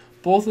cubed,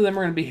 both of them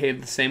are going to behave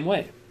the same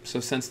way. So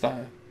since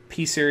the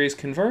p-series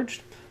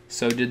converged,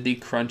 so did the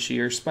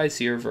crunchier,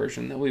 spicier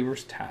version that we were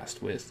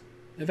tasked with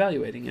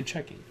evaluating and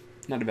checking.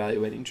 Not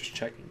evaluating, just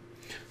checking.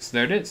 So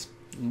there it is.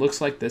 It looks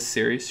like this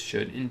series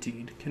should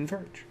indeed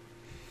converge.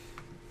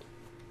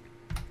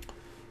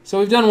 So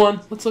we've done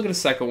one. Let's look at a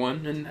second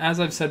one. And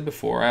as I've said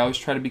before, I always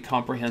try to be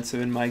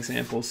comprehensive in my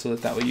examples so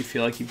that way you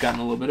feel like you've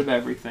gotten a little bit of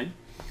everything.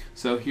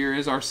 So here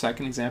is our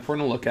second example we're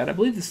going to look at. I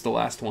believe this is the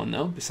last one,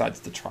 though, besides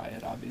the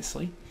triad,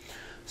 obviously.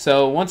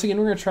 So once again,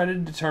 we're going to try to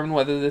determine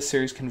whether this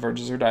series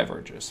converges or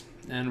diverges.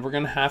 And we're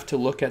going to have to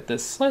look at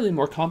this slightly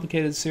more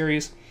complicated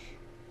series,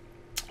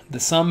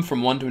 the sum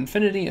from 1 to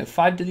infinity of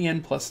 5 to the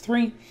n plus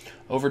 3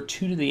 over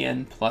 2 to the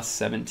n plus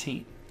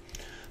 17.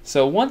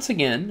 So once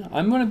again,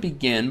 I'm going to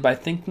begin by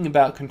thinking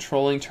about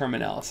controlling term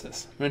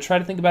analysis. I'm going to try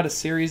to think about a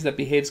series that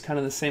behaves kind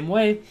of the same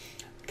way,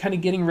 kind of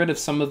getting rid of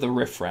some of the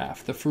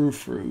riffraff, the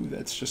frou-frou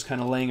that's just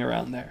kind of laying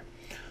around there.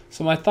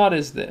 So my thought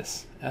is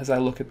this, as I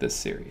look at this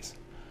series.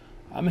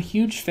 I'm a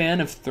huge fan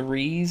of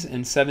 3s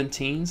and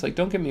 17s, like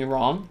don't get me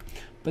wrong,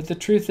 but the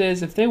truth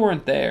is if they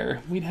weren't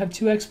there, we'd have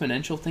two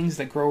exponential things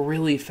that grow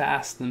really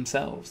fast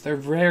themselves. They're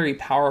very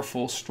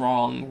powerful,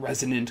 strong,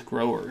 resonant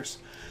growers.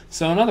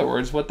 So in other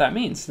words, what that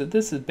means is that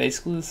this is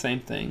basically the same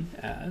thing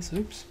as,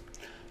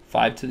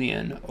 5 to the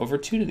n over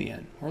 2 to the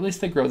n, or at least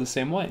they grow the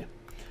same way.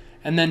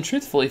 And then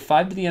truthfully,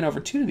 5 to the n over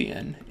 2 to the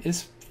n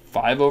is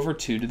 5 over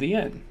 2 to the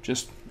n,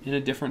 just in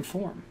a different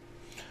form.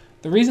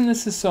 The reason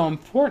this is so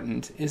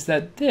important is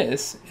that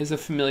this is a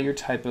familiar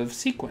type of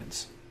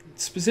sequence.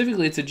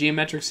 Specifically, it's a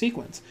geometric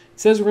sequence. It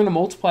says we're going to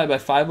multiply by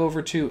 5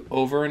 over 2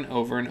 over and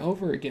over and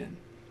over again.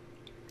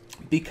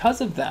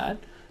 Because of that,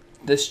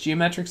 this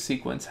geometric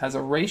sequence has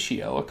a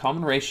ratio, a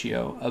common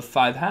ratio of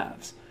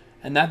 5/2,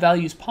 and that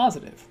value is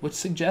positive, which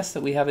suggests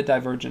that we have a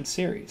divergent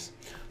series.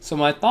 So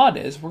my thought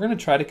is we're going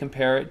to try to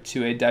compare it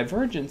to a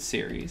divergent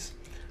series,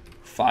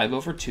 5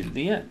 over 2 to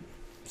the n.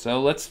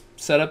 So let's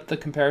set up the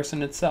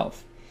comparison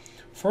itself.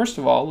 First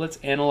of all, let's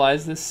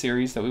analyze this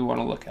series that we want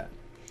to look at.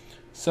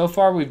 So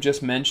far, we've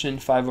just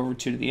mentioned 5 over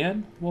 2 to the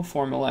n. We'll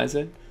formalize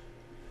it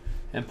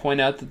and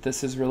point out that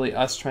this is really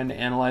us trying to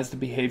analyze the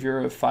behavior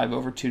of 5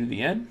 over 2 to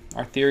the n.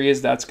 Our theory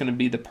is that's going to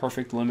be the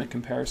perfect limit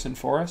comparison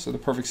for us, or the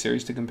perfect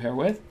series to compare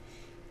with.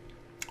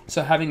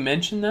 So having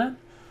mentioned that,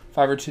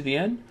 5 over 2 to the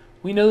n,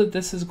 we know that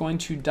this is going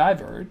to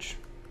diverge.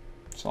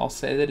 So I'll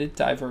say that it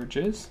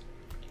diverges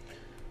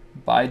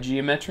by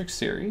geometric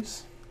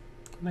series.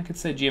 And I could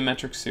say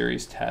geometric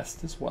series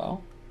test as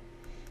well.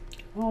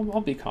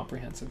 I'll be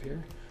comprehensive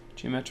here.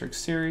 Geometric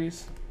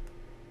series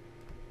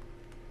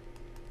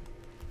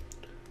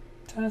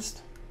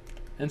test.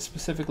 And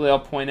specifically, I'll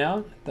point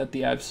out that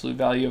the absolute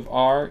value of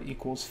r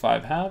equals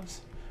 5/2,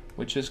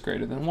 which is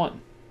greater than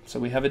 1. So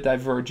we have a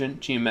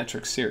divergent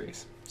geometric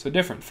series. So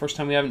different. First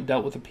time we haven't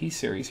dealt with a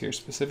p-series here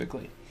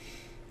specifically.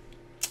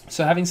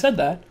 So having said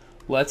that,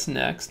 let's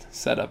next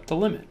set up the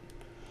limit.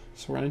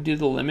 So we're going to do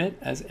the limit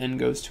as n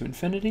goes to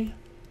infinity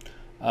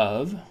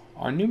of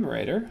our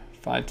numerator,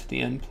 5 to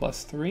the n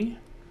plus 3,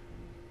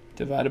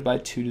 divided by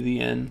 2 to the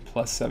n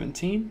plus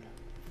 17.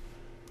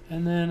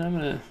 And then I'm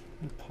going to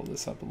pull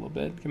this up a little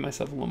bit, give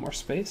myself a little more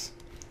space.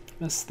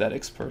 I'm an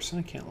aesthetics person,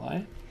 I can't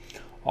lie.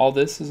 All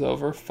this is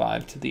over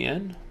 5 to the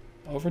n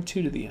over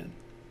 2 to the n.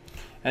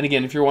 And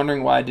again, if you're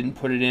wondering why I didn't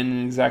put it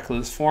in exactly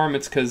this form,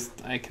 it's because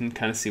I can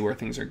kind of see where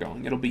things are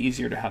going. It'll be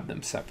easier to have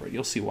them separate.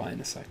 You'll see why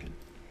in a second.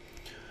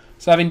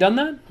 So having done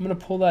that, I'm going to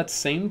pull that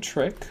same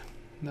trick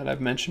that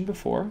I've mentioned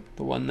before,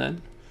 the one that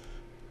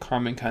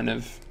Carmen kind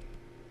of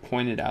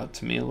pointed out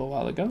to me a little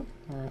while ago,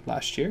 or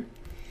last year.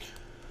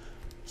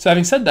 So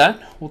having said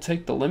that, we'll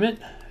take the limit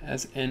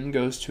as n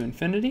goes to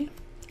infinity.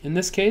 In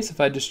this case,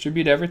 if I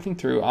distribute everything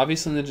through,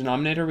 obviously in the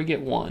denominator we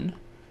get 1.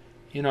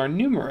 In our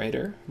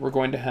numerator, we're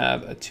going to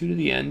have a 2 to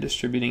the n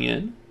distributing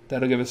in.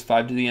 That'll give us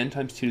 5 to the n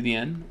times 2 to the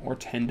n, or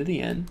 10 to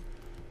the n,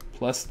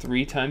 plus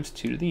 3 times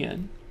 2 to the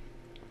n.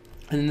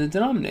 And in the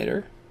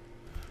denominator,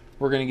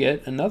 we're going to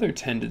get another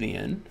 10 to the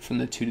n from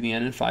the 2 to the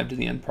n and 5 to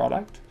the n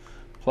product,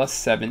 plus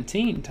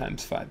 17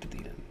 times 5 to the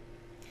n.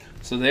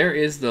 So there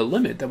is the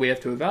limit that we have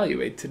to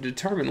evaluate to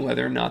determine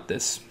whether or not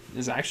this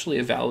is actually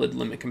a valid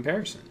limit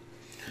comparison.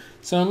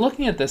 So in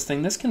looking at this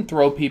thing, this can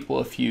throw people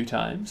a few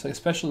times,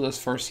 especially those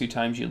first few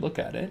times you look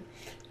at it.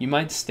 You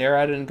might stare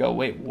at it and go,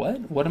 wait,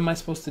 what? What am I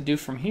supposed to do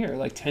from here?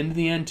 Like 10 to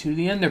the n, 2 to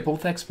the n, they're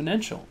both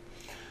exponential.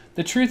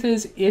 The truth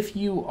is, if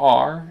you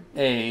are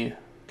a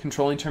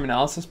controlling term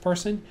analysis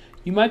person,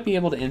 you might be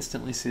able to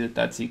instantly see that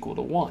that's equal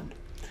to 1.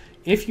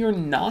 If you're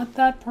not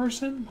that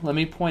person, let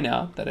me point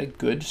out that a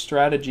good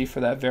strategy for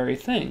that very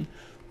thing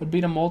would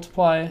be to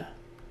multiply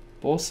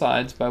both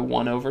sides by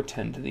 1 over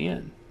 10 to the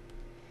n.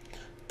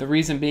 The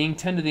reason being,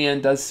 10 to the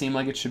n does seem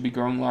like it should be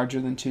growing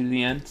larger than 2 to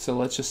the n, so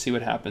let's just see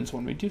what happens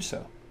when we do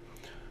so.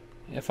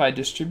 If I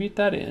distribute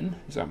that in,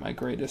 these are my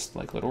greatest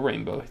like little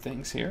rainbow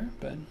things here,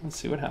 but let's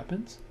see what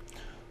happens.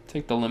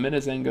 Take the limit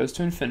as n goes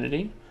to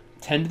infinity.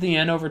 10 to the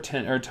n over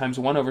 10, or times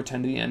 1 over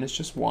 10 to the n is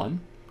just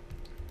 1.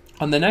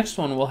 On the next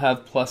one, we'll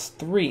have plus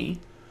 3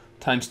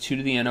 times 2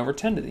 to the n over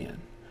 10 to the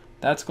n.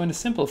 That's going to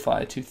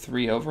simplify to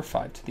 3 over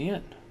 5 to the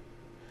n.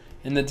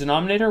 In the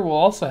denominator, we'll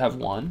also have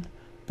 1,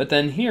 but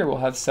then here we'll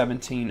have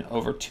 17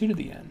 over 2 to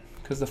the n,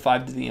 because the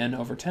 5 to the n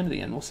over 10 to the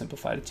n will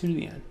simplify to 2 to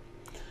the n.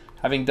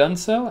 Having done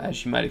so,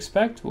 as you might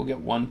expect, we'll get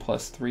 1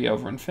 plus 3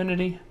 over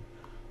infinity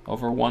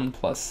over 1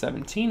 plus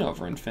 17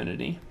 over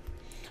infinity.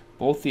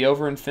 Both the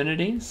over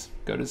infinities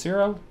go to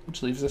 0,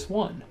 which leaves us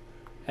 1.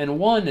 And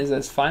 1 is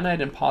as finite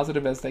and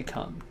positive as they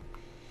come.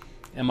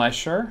 Am I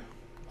sure?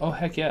 Oh,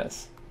 heck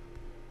yes.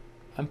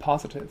 I'm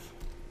positive.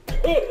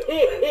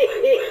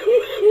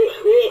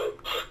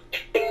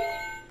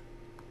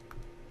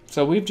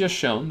 So we've just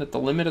shown that the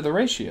limit of the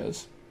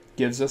ratios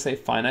gives us a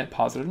finite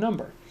positive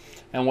number.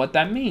 And what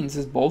that means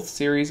is both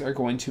series are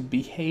going to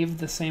behave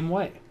the same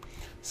way.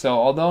 So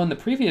although in the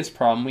previous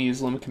problem we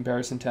used limit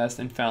comparison test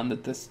and found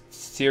that this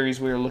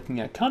series we were looking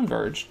at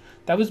converged,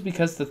 that was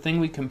because the thing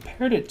we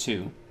compared it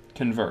to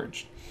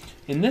converged.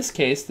 In this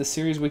case, the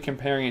series we're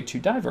comparing it to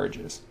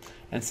diverges.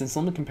 And since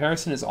limit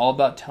comparison is all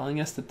about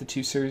telling us that the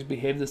two series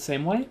behave the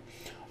same way,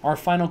 our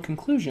final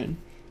conclusion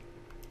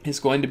is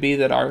going to be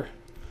that our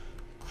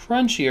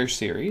crunchier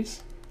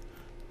series,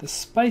 the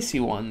spicy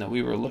one that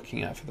we were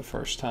looking at for the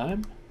first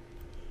time,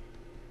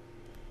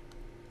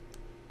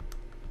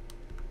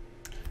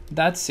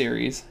 that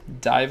series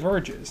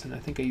diverges. And I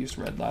think I used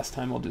red last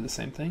time, I'll do the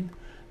same thing.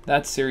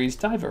 That series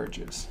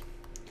diverges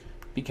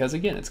because,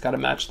 again, it's got to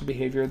match the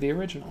behavior of the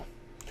original.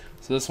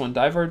 So this one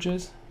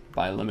diverges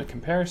by limit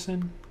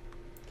comparison.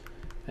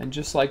 And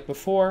just like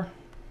before,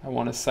 I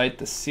want to cite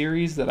the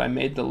series that I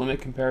made the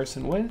limit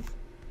comparison with.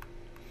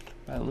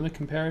 By limit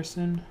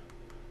comparison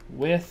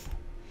with,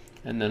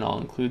 and then I'll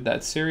include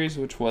that series,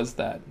 which was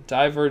that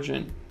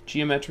divergent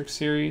geometric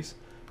series,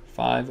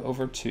 5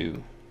 over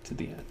 2 to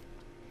the n.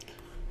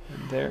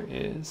 And there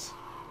is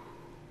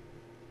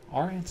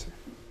our answer.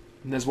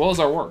 And as well as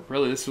our work.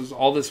 Really,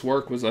 all this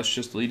work was us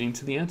just leading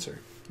to the answer.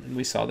 And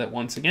we saw that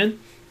once again,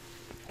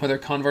 whether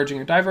converging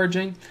or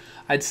diverging,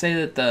 I'd say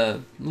that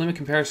the limit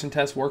comparison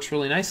test works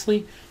really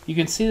nicely. You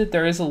can see that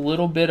there is a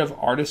little bit of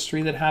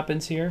artistry that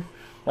happens here.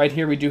 Right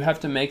here, we do have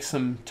to make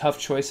some tough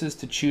choices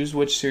to choose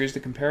which series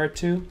to compare it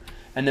to.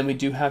 And then we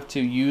do have to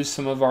use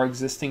some of our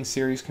existing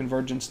series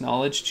convergence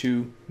knowledge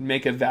to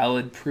make a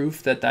valid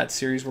proof that that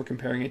series we're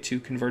comparing it to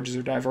converges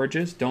or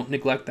diverges. Don't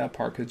neglect that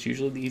part because it's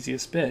usually the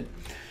easiest bit.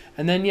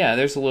 And then, yeah,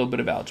 there's a little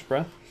bit of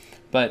algebra.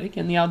 But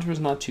again, the algebra is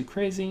not too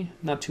crazy,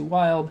 not too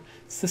wild.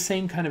 It's the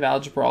same kind of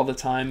algebra all the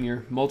time.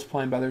 You're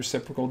multiplying by the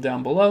reciprocal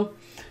down below,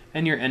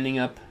 and you're ending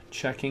up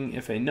checking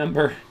if a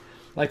number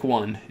like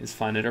 1 is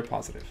finite or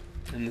positive.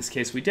 In this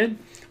case, we did.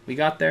 We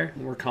got there,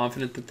 and we're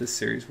confident that this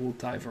series will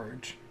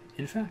diverge,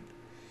 in fact.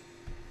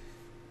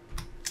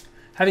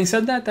 Having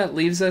said that, that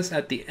leaves us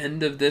at the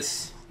end of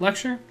this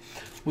lecture.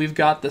 We've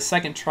got the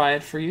second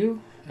triad for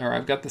you, or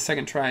I've got the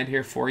second triad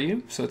here for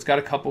you. So it's got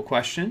a couple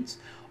questions.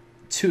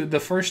 The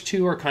first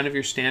two are kind of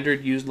your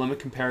standard use limit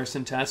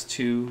comparison test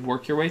to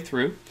work your way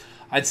through.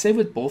 I'd say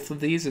with both of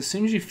these, as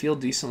soon as you feel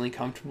decently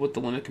comfortable with the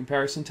limit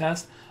comparison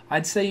test,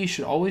 I'd say you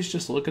should always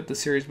just look at the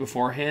series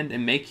beforehand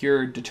and make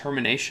your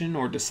determination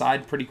or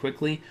decide pretty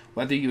quickly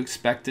whether you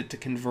expect it to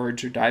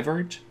converge or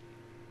diverge.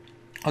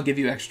 I'll give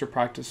you extra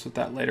practice with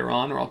that later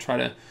on, or I'll try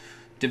to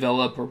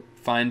develop or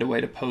find a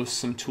way to post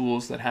some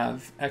tools that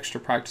have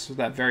extra practice with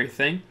that very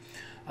thing.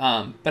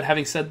 But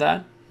having said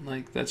that,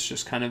 like that's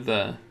just kind of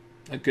a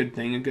good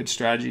thing, a good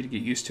strategy to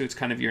get used to. It's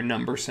kind of your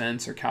number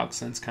sense or calc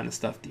sense kind of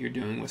stuff that you're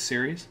doing with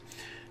series.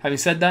 Having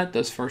said that,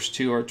 those first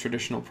two are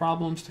traditional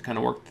problems to kind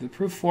of work through the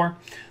proof for.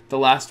 The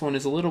last one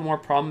is a little more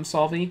problem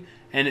solving,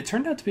 and it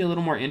turned out to be a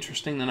little more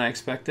interesting than I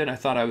expected. I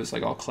thought I was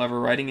like all clever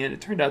writing it. It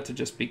turned out to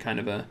just be kind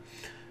of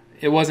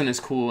it wasn't as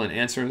cool an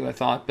answer as I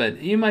thought,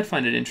 but you might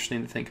find it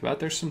interesting to think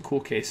about. There's some cool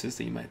cases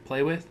that you might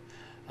play with.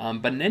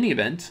 But in any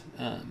event,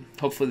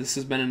 hopefully this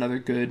has been another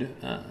good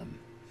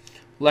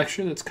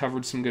lecture that's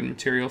covered some good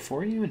material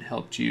for you and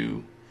helped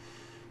you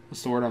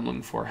what's the word I'm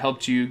looking for?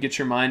 Helped you get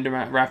your mind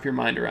around, wrap your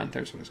mind around,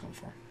 there's what I was going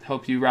for.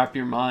 Help you wrap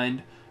your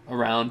mind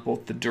around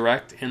both the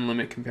direct and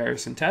limit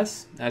comparison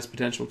tests as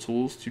potential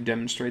tools to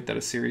demonstrate that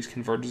a series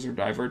converges or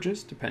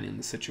diverges depending on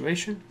the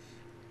situation.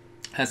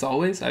 As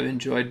always, I've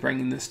enjoyed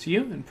bringing this to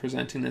you and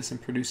presenting this and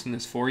producing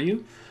this for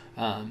you,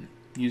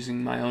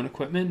 using my own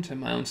equipment and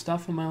my own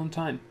stuff in my own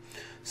time.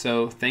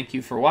 So thank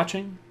you for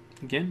watching.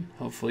 Again,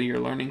 hopefully you're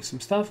learning some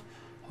stuff.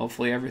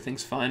 Hopefully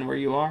everything's fine where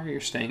you are. You're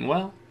staying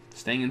well,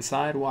 staying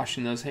inside,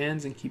 washing those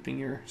hands, and keeping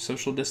your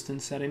social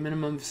distance at a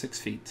minimum of 6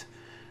 feet.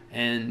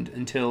 And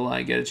until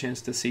I get a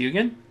chance to see you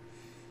again,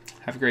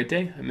 have a great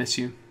day. I miss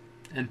you.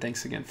 And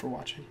thanks again for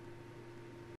watching.